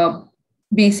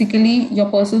 Basically, your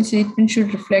personal statement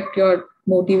should reflect your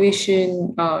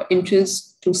motivation,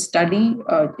 interest to study.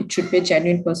 It should be a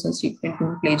genuine personal statement.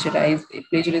 Don't plagiarize.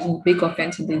 Plagiarism is a big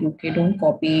offense in the UK. Don't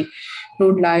copy,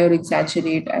 don't lie or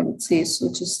exaggerate, I would say. So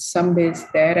just some ways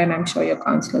there, and I'm sure your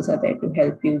counselors are there to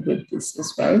help you with this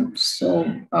as well. So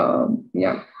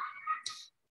yeah.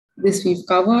 This we've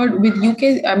covered. With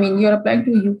UK, I mean, you're applying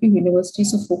to a UK university,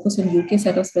 so focus on UK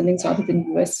set of spellings rather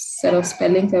than US set of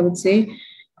spellings, I would say.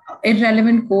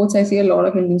 Irrelevant quotes, I see a lot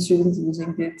of Indian students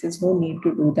using this. There's no need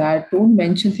to do that. Don't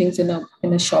mention things in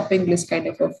a shopping list kind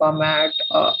of a format.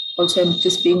 Also, I'm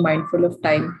just being mindful of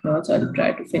time here, so I'll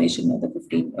try to finish in another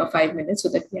 15 or 5 minutes so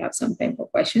that we have some time for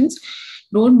questions.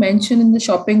 Don't mention in the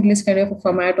shopping list kind of a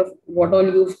format of what all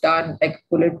you've done, like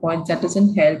bullet points. That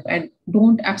doesn't help. And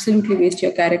don't absolutely waste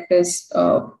your characters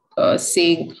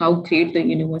saying how great the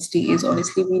university is.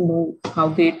 Honestly, we know how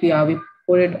great we are. We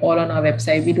put it all on our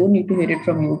website. We don't need to hear it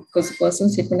from you because the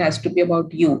personal statement has to be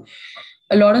about you.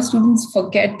 A lot of students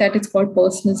forget that it's called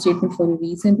personal statement for a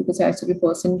reason because it has to be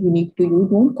personal, unique to you.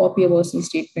 Don't copy a personal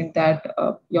statement that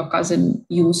your cousin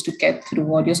used to get through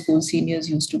or your school seniors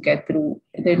used to get through.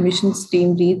 The admissions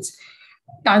team reads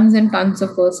tons and tons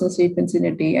of personal statements in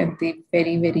a day and they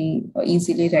very, very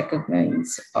easily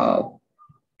recognize,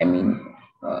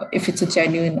 if it's a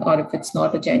genuine or if it's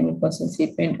not a genuine personal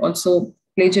statement. Also,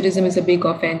 plagiarism is a big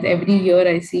offense. Every year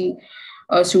I see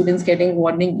students getting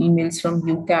warning emails from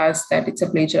UCAS that it's a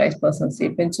plagiarized personal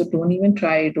statement. So don't even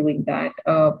try doing that.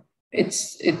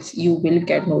 It's you will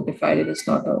get notified. It is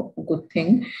not a good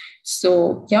thing.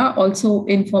 So yeah, also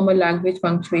informal language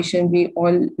punctuation. We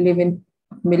all live in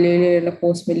millennial and a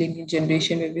post-millennial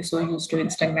generation where we're so used to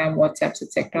Instagram, WhatsApps,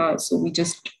 etc. So we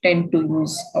just tend to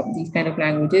use these kind of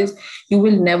languages. You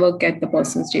will never get the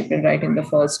personal statement right in the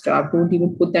first draft. Don't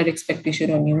even put that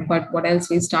expectation on you. But what I'll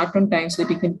say is start on time so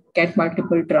that you can get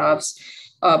multiple drafts.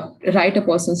 Write a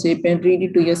personal statement, read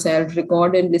it to yourself,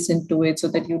 record and listen to it so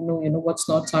that you know what's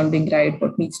not sounding right,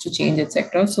 what needs to change,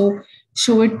 etc. So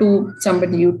show it to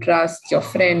somebody you trust, your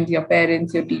friends, your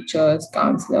parents, your teachers,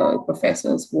 counselor,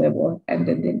 professors, whoever, and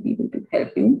then they'll be able to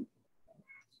help you.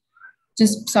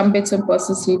 Just some bits on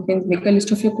personal statements, make a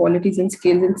list of your qualities and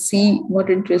skills and see what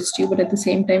interests you, but at the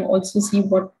same time also see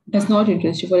what does not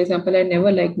interest you. For example, I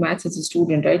never liked maths as a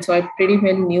student, right? So I pretty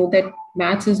well knew that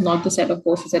maths is not the set of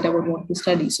courses that I would want to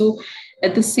study. So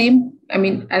at the same,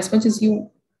 as much as you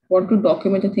want to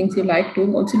document the things you like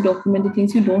doing, also document the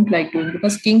things you don't like doing,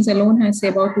 because King's alone has say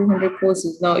about 200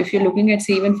 courses. Now, if you're looking at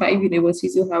say even 5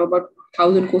 universities, you have about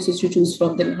 1,000 courses to choose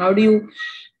from. Then how do you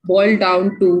boil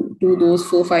down to those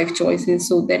 4-5 choices?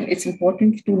 So then it's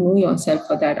important to know yourself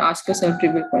for that. Ask yourself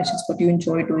trivial questions: what you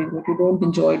enjoy doing, what you don't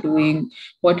enjoy doing,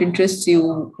 what interests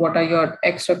you, what are your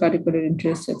extracurricular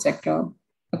interests, etc.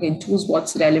 Again, choose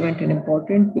what's relevant and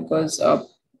important, because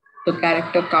the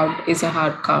character count is a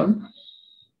hard count.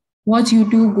 Watch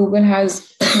YouTube. Google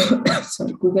has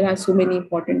Google has so many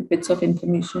important bits of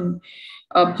information.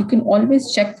 You can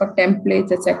always check for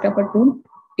templates, etc., but don't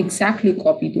exactly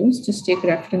copy those. Just take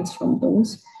reference from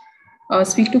those.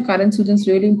 Speak to current students,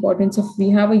 really important. So we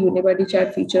have a Unibuddy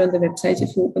chat feature on the website.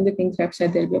 If you open the King's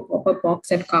website, there'll be a pop-up box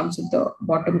that comes at the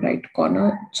bottom right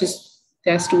corner. Just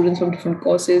there are students from different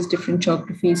courses, different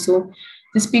geographies. So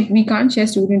we can't share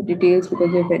student details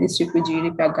because we're very strict with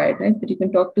GDPR guidelines, but you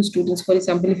can talk to students. For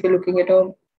example, if you're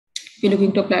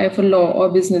looking to apply for law or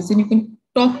business, then you can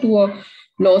talk to a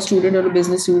law student or a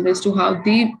business student as to how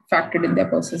they factored in their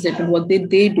personal statement, what they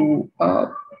do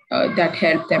that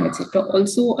helped them, etc.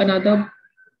 Also,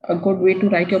 a good way to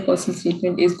write your personal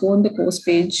statement is go on the course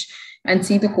page and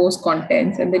see the course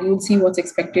contents, and then you'll see what's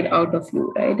expected out of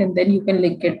you, right? And then you can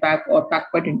link it back or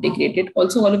backward integrate it.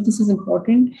 Also, all of this is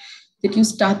important that you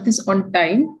start this on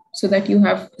time so that you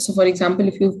have, so for example,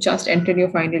 if you've just entered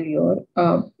your final year,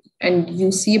 and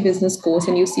you see a business course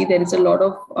and you see there is a lot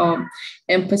of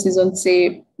emphasis on,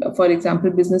 say, for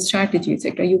example, business strategy,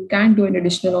 etc., you can do an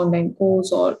additional online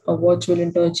course or a virtual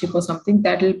internship or something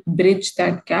that will bridge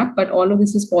that gap. But all of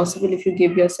this is possible if you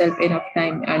give yourself enough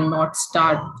time and not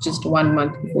start just 1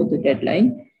 month before the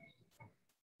deadline.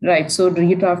 Right. So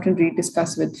redraft and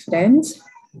rediscuss with friends.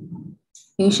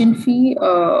 Tuition fee.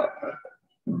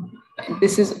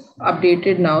 This is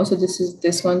updated now. So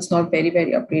this one's not very,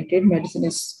 very updated. Medicine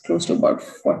is close to about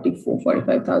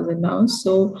 45,000 now.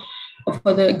 So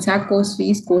for the exact course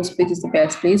fees, CoursePage is the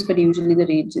best place, but usually the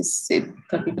range is, say,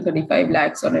 30 to 35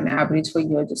 lakhs on an average for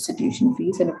year just tuition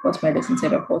fees. And of course, medicine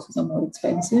setup courses are more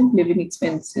expensive. Living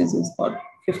expenses is about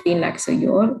 15 lakhs a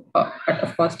year. But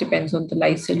of course, depends on the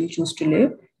lifestyle you choose to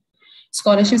live.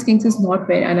 Scholarships, Kings is not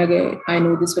very, and again, I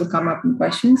know this will come up in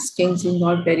questions. Kings is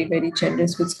not very, very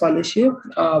generous with scholarship.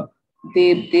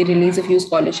 They release a few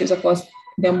scholarships. Of course,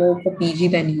 they're more for PG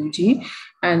than UG,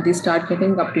 and they start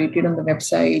getting updated on the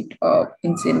website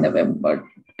in, say, November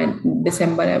and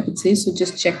December, I would say. So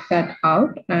just check that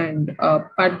out, and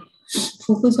but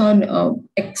focus on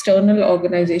external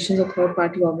organizations or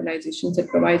third-party organizations that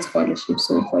provide scholarships.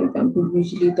 So, for example,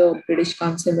 usually the British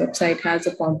Council website has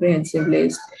a comprehensive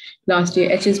list. Last year,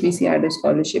 HSBC had a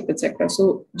scholarship, etc.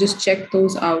 So just check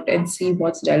those out and see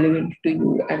what's relevant to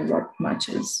you and what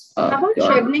matches. How about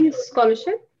Chevenix's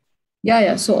scholarship?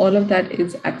 Yeah. So all of that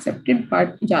is accepted,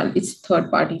 but yeah, it's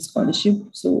third-party scholarship.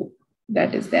 So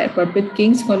that is there. But with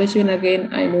King's scholarship, and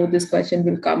again, I know this question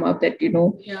will come up that,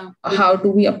 how do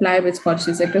we apply with scholarship,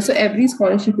 etc. So every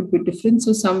scholarship will be different.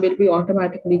 So some will be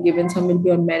automatically given, some will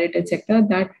be on merit, etc.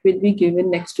 That will be given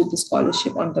next to the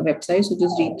scholarship on the website. So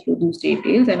just read through those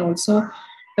details. And also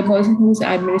the person who's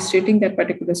administrating that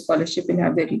particular scholarship will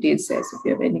have their details there. So if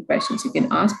you have any questions, you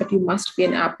can ask, but you must be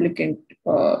an applicant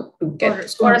to get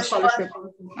for a scholarship.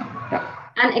 Yeah.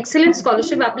 And excellent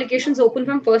scholarship applications open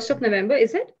from 1st of November,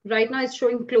 is it? Right now it's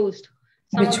showing closed.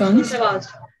 Some Which ones? Have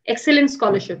asked. Excellent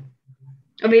scholarship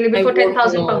available for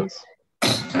 £10,000.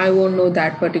 I won't know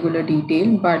that particular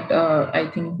detail, but I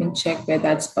think you can check where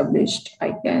that's published,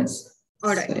 I guess.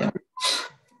 All right. So, yeah.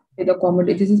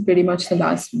 This is pretty much the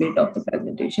last bit of the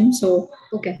presentation. So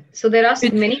okay, so there are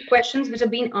many questions which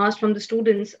have been asked from the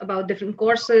students about different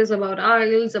courses, about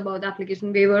IELTS, about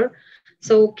application waiver.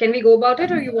 So can we go about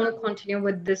it, or you want to continue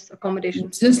with this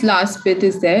accommodation? This last bit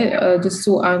is there. Just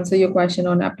to answer your question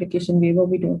on application waiver,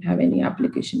 we don't have any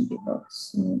application waiver.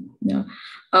 So, yeah.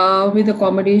 With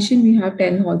accommodation, we have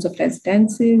 10 halls of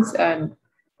residences, and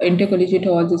intercollegiate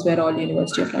halls is where all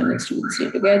University of London students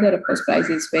stay together. Of course,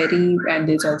 prices vary, and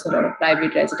there's also a lot of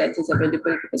private residences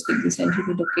available because King's is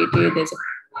centrally located. There's a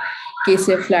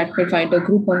KCF Flatmate Finder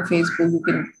group on Facebook. You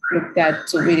can look at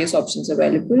various options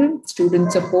available.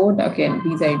 Student support, again,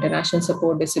 these are international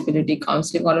support, disability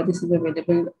counseling, all of this is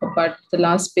available. But the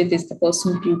last bit is the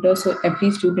personal tutor. So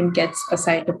every student gets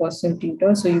assigned a personal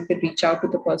tutor. So you can reach out to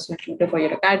the personal tutor for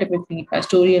your academic need,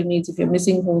 pastoral needs, if you're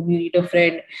missing home, you need a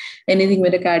friend, anything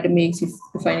with academics, if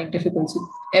you're finding difficult. So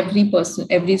every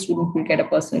student will get a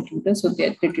personal tutor. So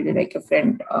they're literally like a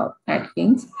friend at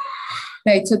King's.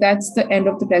 Right, so that's the end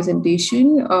of the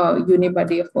presentation.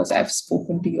 Unibuddy, of course, I've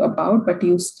spoken to you about, but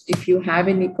if you have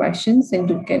any questions, then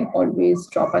you can always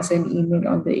drop us an email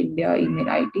on the India email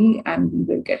ID and we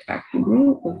will get back to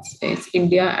you. It's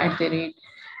india@kcl.ac.uk.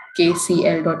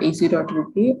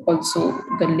 Also,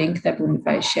 the link that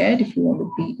Unify shared, if you want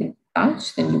to be in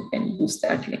touch, then you can use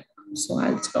that link. So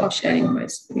I'll stop sharing my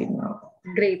screen now.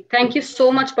 Great. Thank you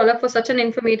so much, Palak, for such an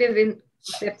informative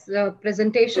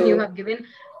presentation you have given.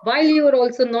 While you were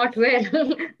also not well,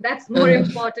 that's more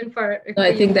important for. No,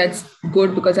 I think that's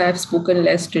good because I have spoken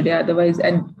less today. Otherwise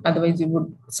you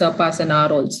would surpass an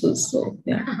hour also. So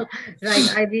yeah.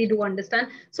 Right, I really do understand.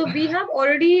 So we have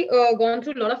already gone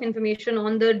through a lot of information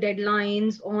on the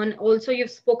deadlines. On also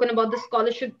you've spoken about the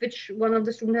scholarship, which one of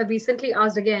the students have recently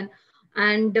asked again,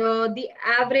 and the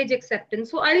average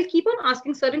acceptance. So I'll keep on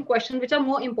asking certain questions which are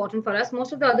more important for us.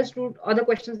 Most of the other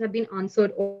questions have been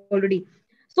answered already.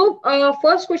 So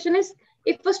first question is,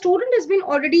 if a student has been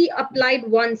already applied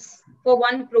once for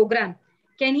one program,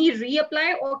 can he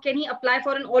reapply or can he apply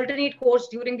for an alternate course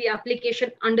during the application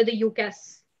under the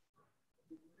UCAS?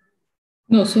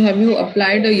 No, so have you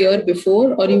applied a year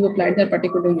before or you applied that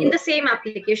particular year? In the same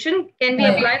application, can we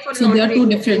apply for an So there are two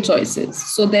different choices.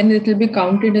 So then it will be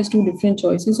counted as two different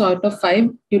choices. So out of 5,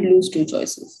 you lose 2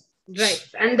 choices. Right.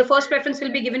 And the first preference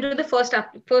will be given to the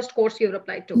first course you've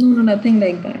applied to. No, nothing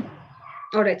like that.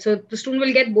 All right. So the student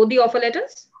will get both the offer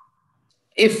letters?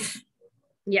 If.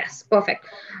 Yes, perfect.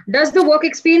 Does the work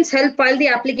experience help while the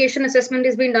application assessment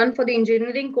is being done for the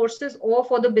engineering courses or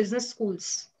for the business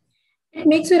schools? It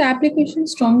makes your application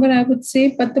stronger, I would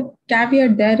say, but the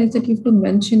caveat there is that you have to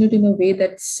mention it in a way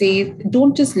that say,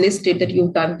 don't just list it that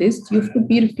you've done this. You have to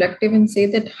be reflective and say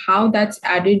that how that's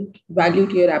added value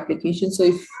to your application. So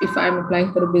if I'm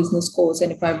applying for a business course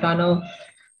and if I've done a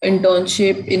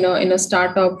internship in a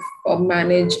startup or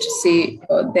managed say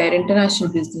their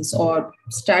international business or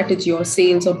strategy or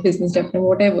sales or business development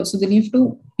whatever, so then you have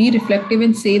to be reflective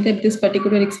and say that this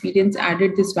particular experience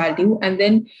added this value. And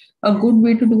then a good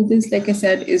way to do this, like I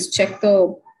said, is check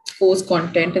the course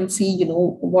content and see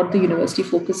what the university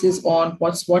focuses on,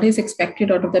 what is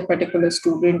expected out of that particular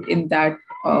student in that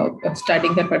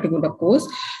studying that particular course.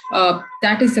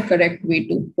 That is the correct way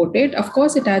to put it. Of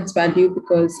course, it adds value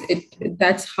because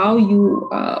that's how you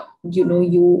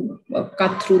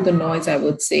cut through the noise, I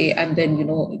would say, and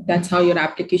then that's how your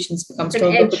applications become It's an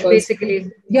stronger. edge, Because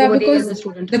basically, yeah, over the because other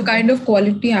student. the kind of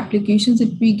quality applications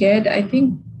that we get, I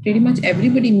think pretty much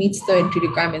everybody meets the entry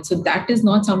requirements. So that is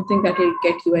not something that will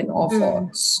get you an offer.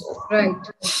 So, Right.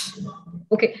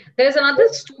 Okay. There's another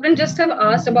student just have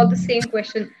asked about the same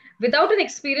question. Without an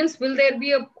experience, will there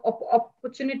be a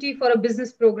opportunity for a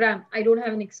business program? I don't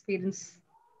have an experience.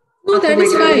 no, after that my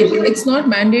is fine. graduation. It's not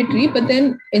mandatory, but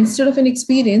then instead of an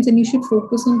experience, and you should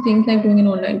focus on things like doing an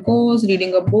online course,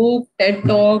 reading a book, TED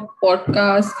Talk,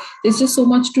 podcast. There's just so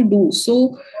much to do.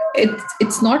 So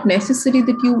it's not necessary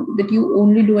that you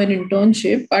only do an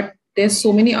internship, but there's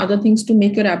so many other things to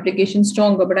make your application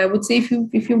stronger. But I would say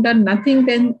if you've done nothing,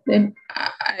 then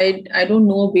I don't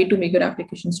know a way to make your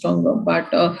application stronger.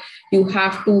 But you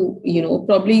have to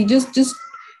probably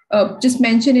just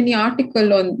mention any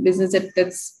article on business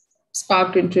that's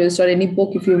sparked interest, or any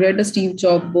book, if you read a Steve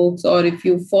Jobs books, or if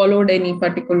you followed any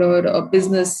particular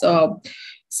business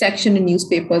section in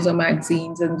newspapers or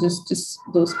magazines, and just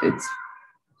those bits.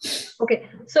 Okay.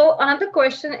 So another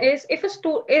question is, if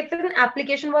an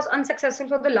application was unsuccessful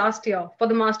for the last year for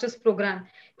the master's program,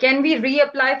 can we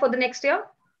reapply for the next year?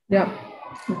 Yeah.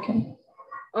 Okay.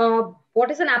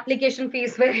 What is an application fee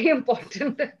is very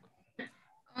important.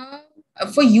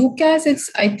 For UCAS, it's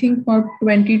I think about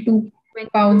 22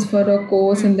 pounds for a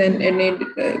course, and then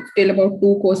till about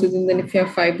 2 courses, and then if you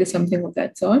have 5, there's something of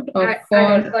that sort.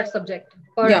 Per subject.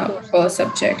 Per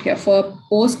subject. Yeah, for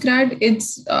postgrad,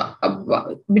 it's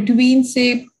between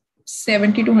say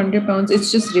 70 to 100 pounds.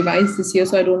 It's just revised this year,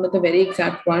 so I don't know the very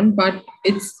exact one, but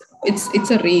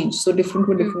it's a range, so different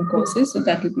for different courses. So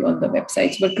that will be on the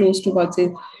websites, but close to about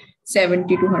say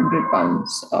 70 to 100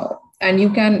 pounds. And you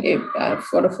can,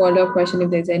 for a follow-up question,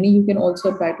 if there's any, you can also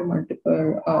apply to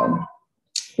multiple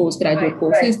postgraduate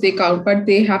courses. They count, but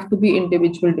they have to be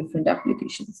individual, different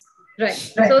applications. Right.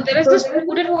 So there is this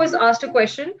student who has asked a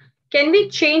question. Can we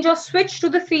change or switch to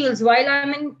the fields while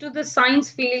I'm into the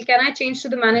science field? Can I change to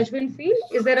the management field?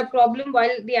 Is there a problem while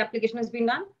the application has been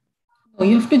done? No,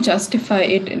 you have to justify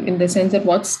it in the sense that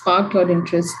what sparked your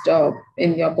interest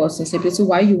in your personal status, so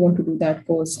why you want to do that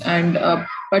course. And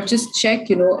but just check,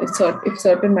 if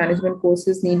certain management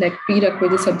courses need like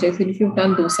prerequisite subjects, and if you've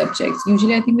done those subjects,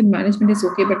 usually I think with management it's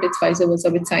okay, but it's vice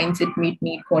versa. With science, it may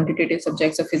need quantitative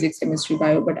subjects of physics, chemistry,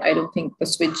 bio, but I don't think the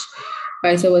switch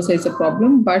vice versa is a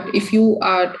problem. But if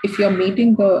you're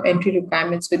meeting the entry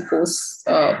requirements with course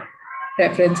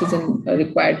preferences and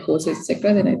required courses,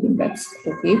 etc., then I think that's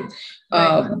okay.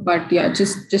 But yeah,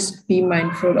 just be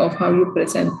mindful of how you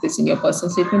present this in your personal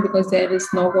statement, because there is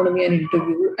now going to be an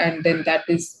interview, and then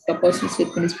your personal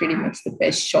statement is pretty much the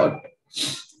best shot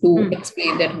to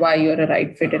explain that why you're a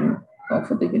right fit and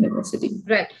for the university.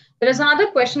 Right. There is another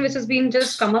question which has been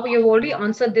just come up. You've already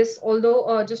answered this,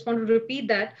 although just want to repeat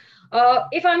that.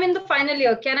 If I'm in the final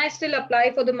year, can I still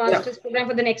apply for the master's program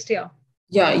for the next year?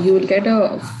 Yeah, you will get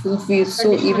a full fee.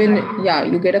 So even,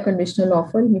 you get a conditional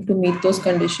offer. You have to meet those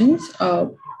conditions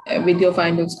with your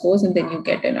final scores, and then you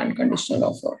get an unconditional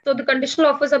offer. So the conditional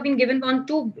offers have been given on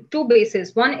two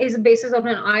bases. One is the basis of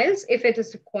an IELTS, if it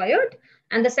is required.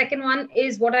 And the second one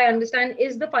is, what I understand,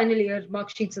 is the final year mark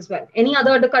sheets as well. Any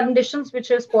other conditions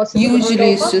which is possible?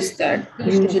 Usually it's just that.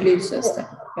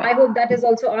 Yeah. I hope that is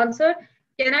also answered.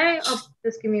 Can I,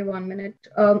 just give me 1 minute.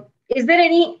 Is there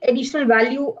any additional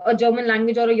value a German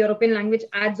language or a European language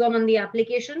adds on the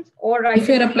applications? Or if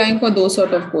you're applying for those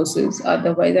sort of courses,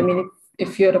 otherwise, I mean,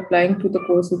 if you're applying to the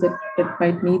courses that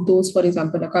might need those, for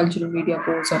example, a cultural media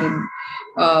course or in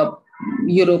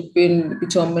European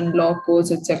German law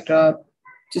course, etc.,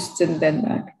 just then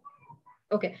that.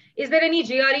 Okay. Is there any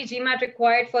GRE, GMAT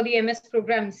required for the MS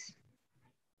programs?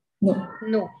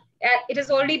 No. It has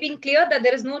already been clear that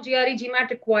there is no GRE, GMAT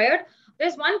required.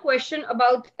 There's one question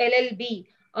about LLB.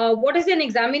 What is an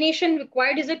examination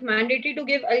required? Is it mandatory to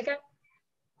give LCAT?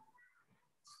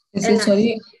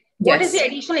 Sorry? What is Yes. the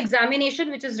additional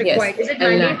examination which is Yes. required? Is it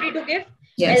LNAT. mandatory to give?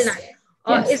 Yes. LNAT.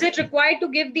 Yes. Is it required to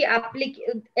give the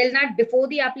LNAT before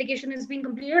the application has been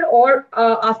completed, or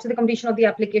after the completion of the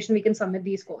application we can submit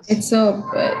these scores? It's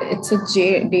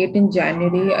a date in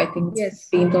January. I think it's Yes.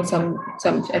 15th or some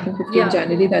I think 15th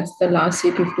January. That's the last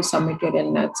date you have to submit your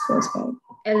LNAT scores by.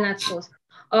 LNAT scores.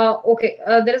 Okay.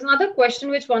 There is another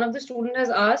question which one of the student has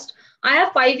asked. I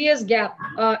have 5 years gap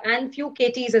and few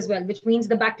KTs as well, which means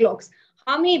the backlogs.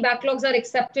 How many backlogs are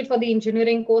accepted for the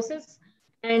engineering courses?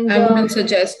 And I wouldn't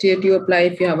suggest you apply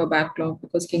if you have a backlog,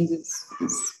 because Kings is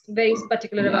very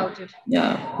particular about it.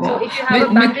 Yeah. So if you have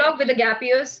a backlog with the gap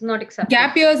years, not accepted.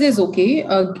 Gap years is okay,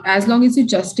 as long as it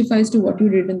justifies to what you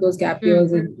did in those gap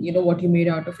years and what you made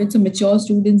out of it. So mature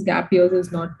students, gap years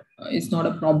is not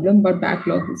a problem, but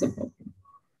backlog is a problem.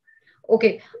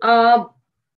 Okay.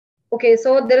 Okay,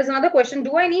 so there is another question.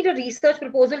 Do I need a research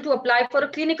proposal to apply for a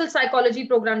clinical psychology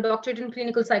program, doctorate in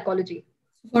clinical psychology?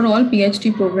 For all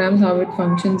PhD programs, how it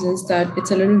functions is that it's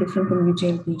a little different from UG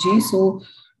and PG. So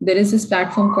there is this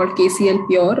platform called KCL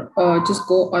Pure. Just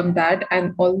go on that,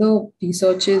 and all the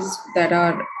researches that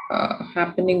are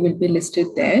happening will be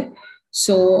listed there.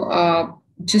 So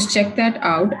just check that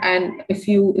out, and if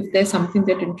there's something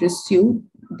that interests you,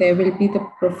 there will be the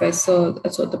professor.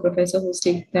 So the professor who's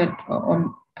taking that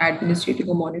on administrating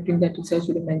or monitoring that research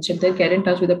would have mentioned, then get in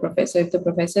touch with the professor. If the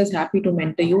professor is happy to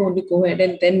mentor you, only go ahead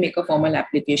and then make a formal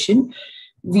application.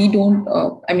 We don't,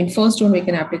 first don't make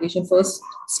an application. First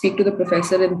speak to the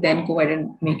professor and then go ahead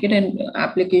and make it. And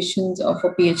applications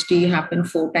for PhD happen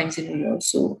 4 times in a year.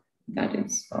 So that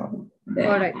is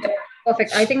there. All right.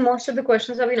 Perfect. I think most of the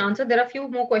questions have been answered. There are a few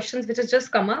more questions which has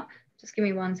just come up. Just give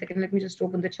me 1 second. Let me just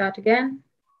open the chat again.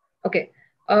 Okay.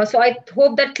 So I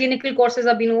hope that clinical courses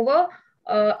have been over.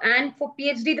 And for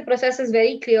PhD, the process is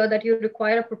very clear that you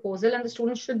require a proposal and the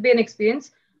student should be an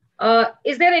experience.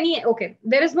 Is there any, okay,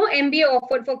 there is no MBA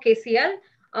offered for KCL.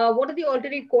 What are the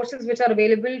alternate courses which are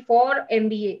available for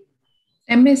MBA?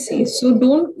 MSc. So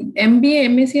MBA,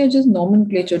 MSc are just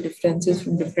nomenclature differences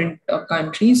from different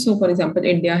countries. So for example,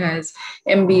 India has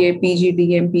MBA,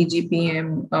 PGDM,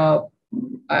 PGPM,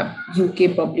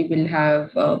 UK probably will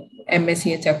have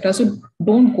MSc, etc. So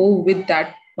don't go with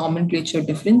that nomenclature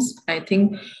difference. I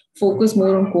think focus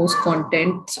more on course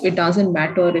content. So it doesn't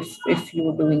matter if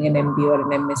you're doing an MBA or an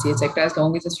MSc, etc. As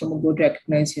long as it's from a good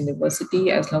recognized university,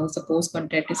 as long as the course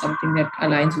content is something that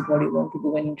aligns with what you want to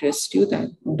do and interests you,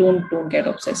 then don't get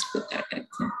obsessed with that.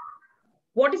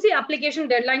 What is the application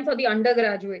deadline for the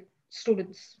undergraduate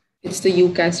students? It's the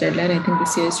UCAS deadline. I think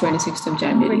this year is 26th of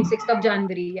January. 26th of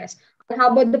January, yes. And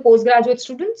how about the postgraduate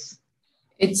students?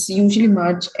 It's usually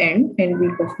March end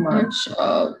week of March.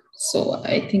 So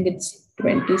I think it's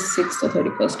 26th or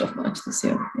 31st of March this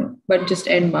year. Yeah. But just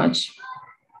end March.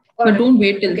 But don't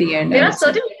wait till the end. There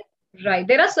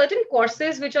are certain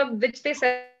courses which they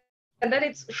said that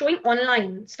it's showing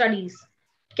online studies.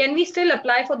 Can we still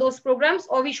apply for those programs,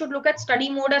 or we should look at study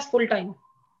mode as full-time?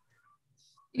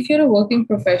 If you're a working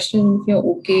professional, if you're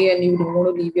okay and you don't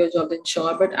want to leave your job, then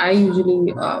sure. But I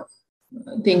usually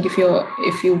think if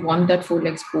you want that full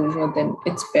exposure, then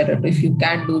it's better. If you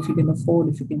can afford,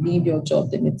 if you can leave your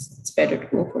job, then it's better to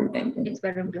go full time. It's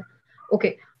better.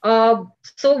 Okay.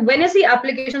 So when is the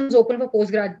applications open for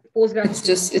postgrad?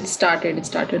 It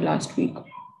started last week.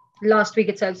 Last week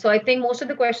itself. So I think most of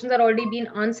the questions are already been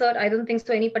answered. I don't think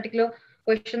so any particular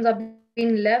questions have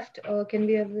been left. Can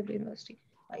we have the university?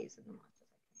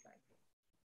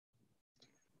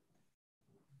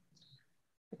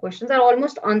 The questions are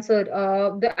almost answered.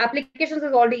 The applications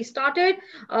has already started.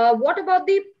 What about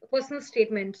the personal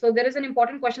statement? So there is an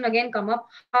important question again come up.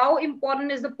 How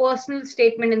important is the personal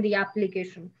statement in the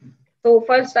application? So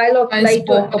first I'll like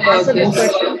to answer this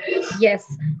question.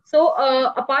 Yes. So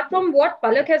apart from what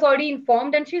Palak has already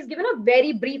informed, and she's given a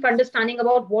very brief understanding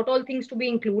about what all things to be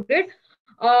included.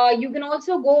 You can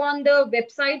also go on the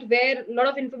website where a lot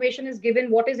of information is given,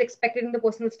 what is expected in the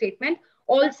personal statement.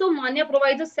 Also, Manya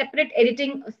provides a separate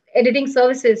editing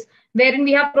services, wherein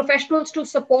we have professionals to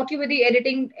support you with the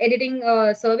editing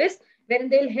service, wherein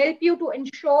they'll help you to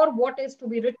ensure what is to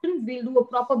be written. We'll do a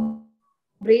proper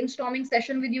brainstorming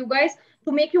session with you guys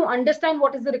to make you understand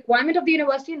what is the requirement of the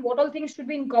university and what all things should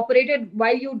be incorporated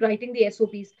while you're writing the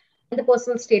SOPs and the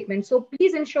personal statement. So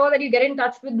please ensure that you get in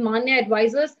touch with Manya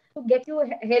advisors to get you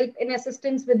help and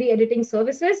assistance with the editing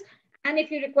services. And if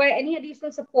you require any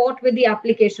additional support with the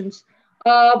applications.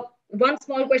 One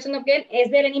small question again, is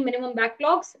there any minimum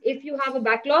backlogs? If you have a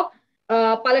backlog,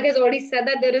 Palak has already said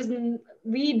that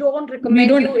we don't recommend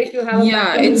you if you have a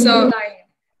backlog.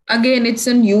 Again, it's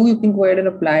on you. You can go ahead and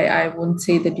apply. I won't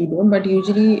say that you don't, but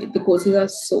usually the courses are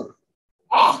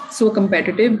so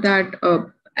competitive that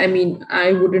I mean,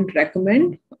 I wouldn't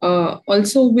recommend.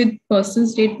 Also, with personal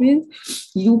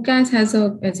statements, UCAS has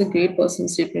a great personal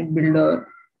statement builder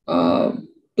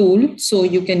tool, so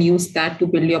you can use that to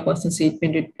build your personal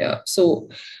statement. So,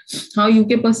 how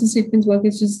UK personal statements work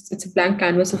is just it's a blank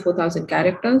canvas of 4,000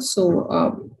 characters.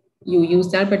 So you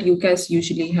use that, but UCAS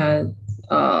usually has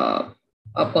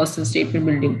a personal statement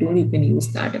building tool. You can use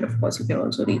that, and of course, you can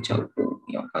also reach out to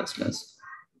your counselors.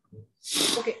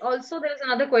 Okay. Also, there is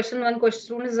another question. One question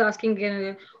student is asking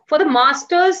for the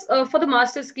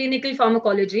masters clinical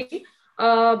pharmacology.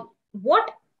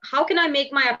 What? How can I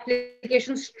make my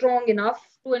application strong enough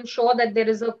to ensure that there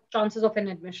is a chances of an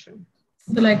admission?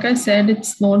 So, like I said,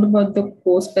 it's not about the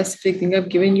course specific thing. I've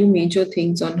given you major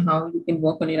things on how you can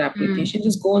work on your application.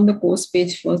 Just go on the course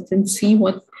page first and see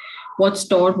what's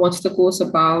taught, what's the course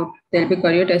about. There'll be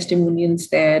career testimonials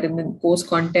there, and then course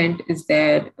content is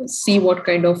there. See what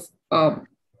kind of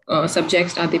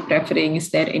subjects are they preferring? Is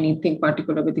there anything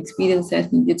particular with experience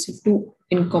that needed to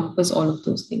encompass all of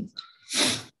those things?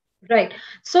 Right.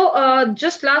 So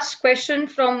just last question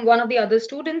from one of the other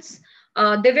students.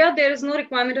 Divya, there is no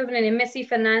requirement of an MSc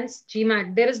Finance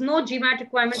GMAT. There is no GMAT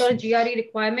requirement or a GRE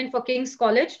requirement for King's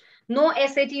College. No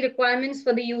SAT requirements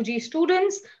for the UG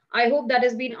students. I hope that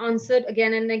has been answered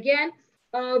again and again.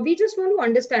 We just want to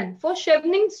understand, for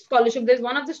Chevening Scholarship, there's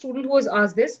one of the students who has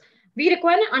asked this. We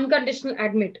require an unconditional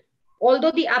admit.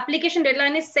 Although the application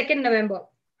deadline is 2nd November.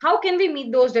 How can we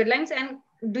meet those deadlines? And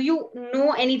do you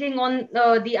know anything on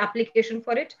the application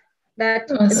for it?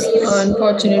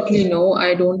 Unfortunately, no,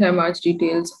 I don't have much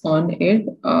details on it.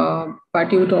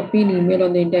 But you drop me an email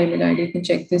on the India email ID. I can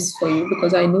check this for you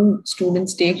because I know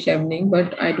students take Chevening,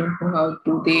 but I don't know how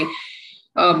do they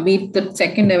meet the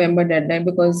 2nd November deadline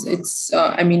because it's,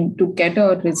 I mean, to get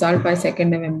a result by 2nd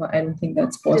November, I don't think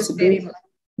that's possible.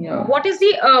 Yeah. What is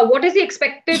the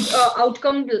expected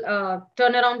outcome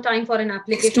turnaround time for an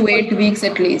application? 6 to 8 weeks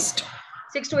at least.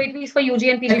 6 to 8 weeks for UG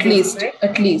and PG.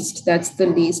 At least that's the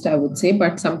least I would say,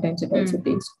 but sometimes it also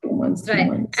takes 2 months, 3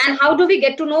 months. And how do we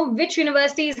get to know which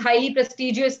university is highly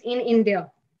prestigious in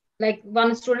India? Like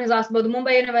one student has asked about the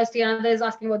Mumbai University, another is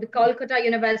asking about the Kolkata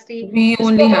University. We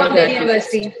only have that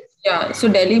university. Yeah, so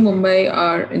Delhi, Mumbai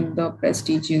are in the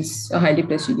prestigious, highly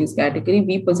prestigious category.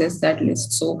 We possess that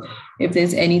list. So if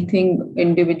there's anything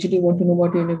individually you want to know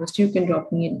about your university, you can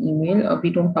drop me an email. We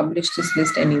don't publish this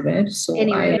list anywhere. So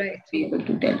I'll be able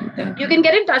to tell you that. You can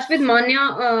get in touch with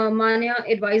Manya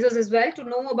advisors as well to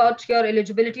know about your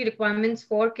eligibility requirements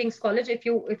for King's College if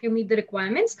you meet the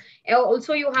requirements.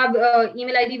 Also, you have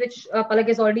email ID which Palak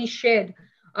has already shared,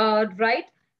 right?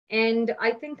 And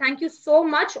I think thank you so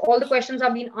much. All the questions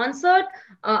have been answered.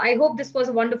 I hope this was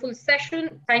a wonderful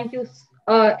session. Thank you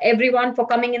everyone for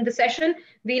coming in the session.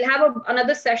 We'll have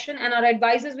another session and our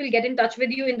advisors will get in touch with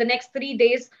you in the next 3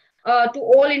 days to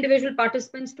all individual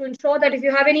participants to ensure that if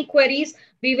you have any queries,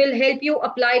 we will help you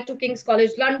apply to King's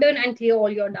College London and clear all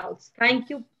your doubts. Thank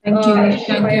you. Thank you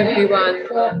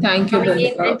everyone. Thank you,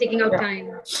 Bhumika. And taking out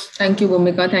time. Thank you,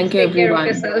 Bhumika. Thank you,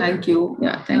 everyone. Thank you.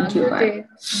 Yeah, thank you. Bye.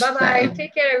 Bye-bye.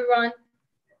 Take care, everyone.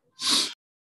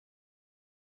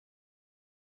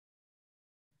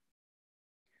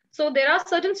 So there are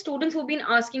certain students who've been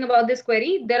asking about this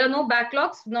query. There are no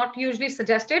backlogs, not usually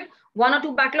suggested. 1 or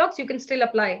 2 backlogs, you can still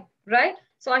apply, right?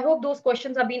 So I hope those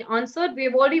questions have been answered. We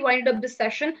have already winded up this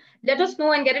session. Let us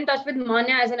know and get in touch with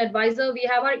Manya as an advisor. We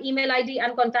have our email ID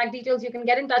and contact details. You can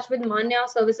get in touch with Manya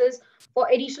Services for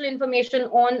additional information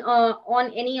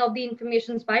on any of the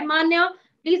informations by Manya.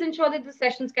 Please ensure that the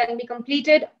sessions can be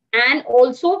completed. And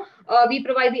also, we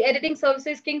provide the editing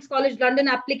services. King's College London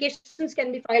applications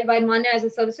can be filed by Manya as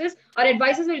a services. Our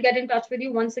advisors will get in touch with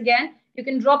you once again. You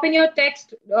can drop in your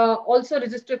text, also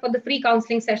register for the free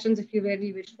counseling sessions if you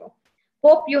really wish for.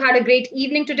 Hope you had a great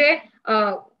evening today.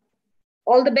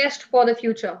 All the best for the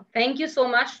future. Thank you so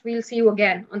much. We'll see you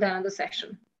again on another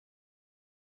session.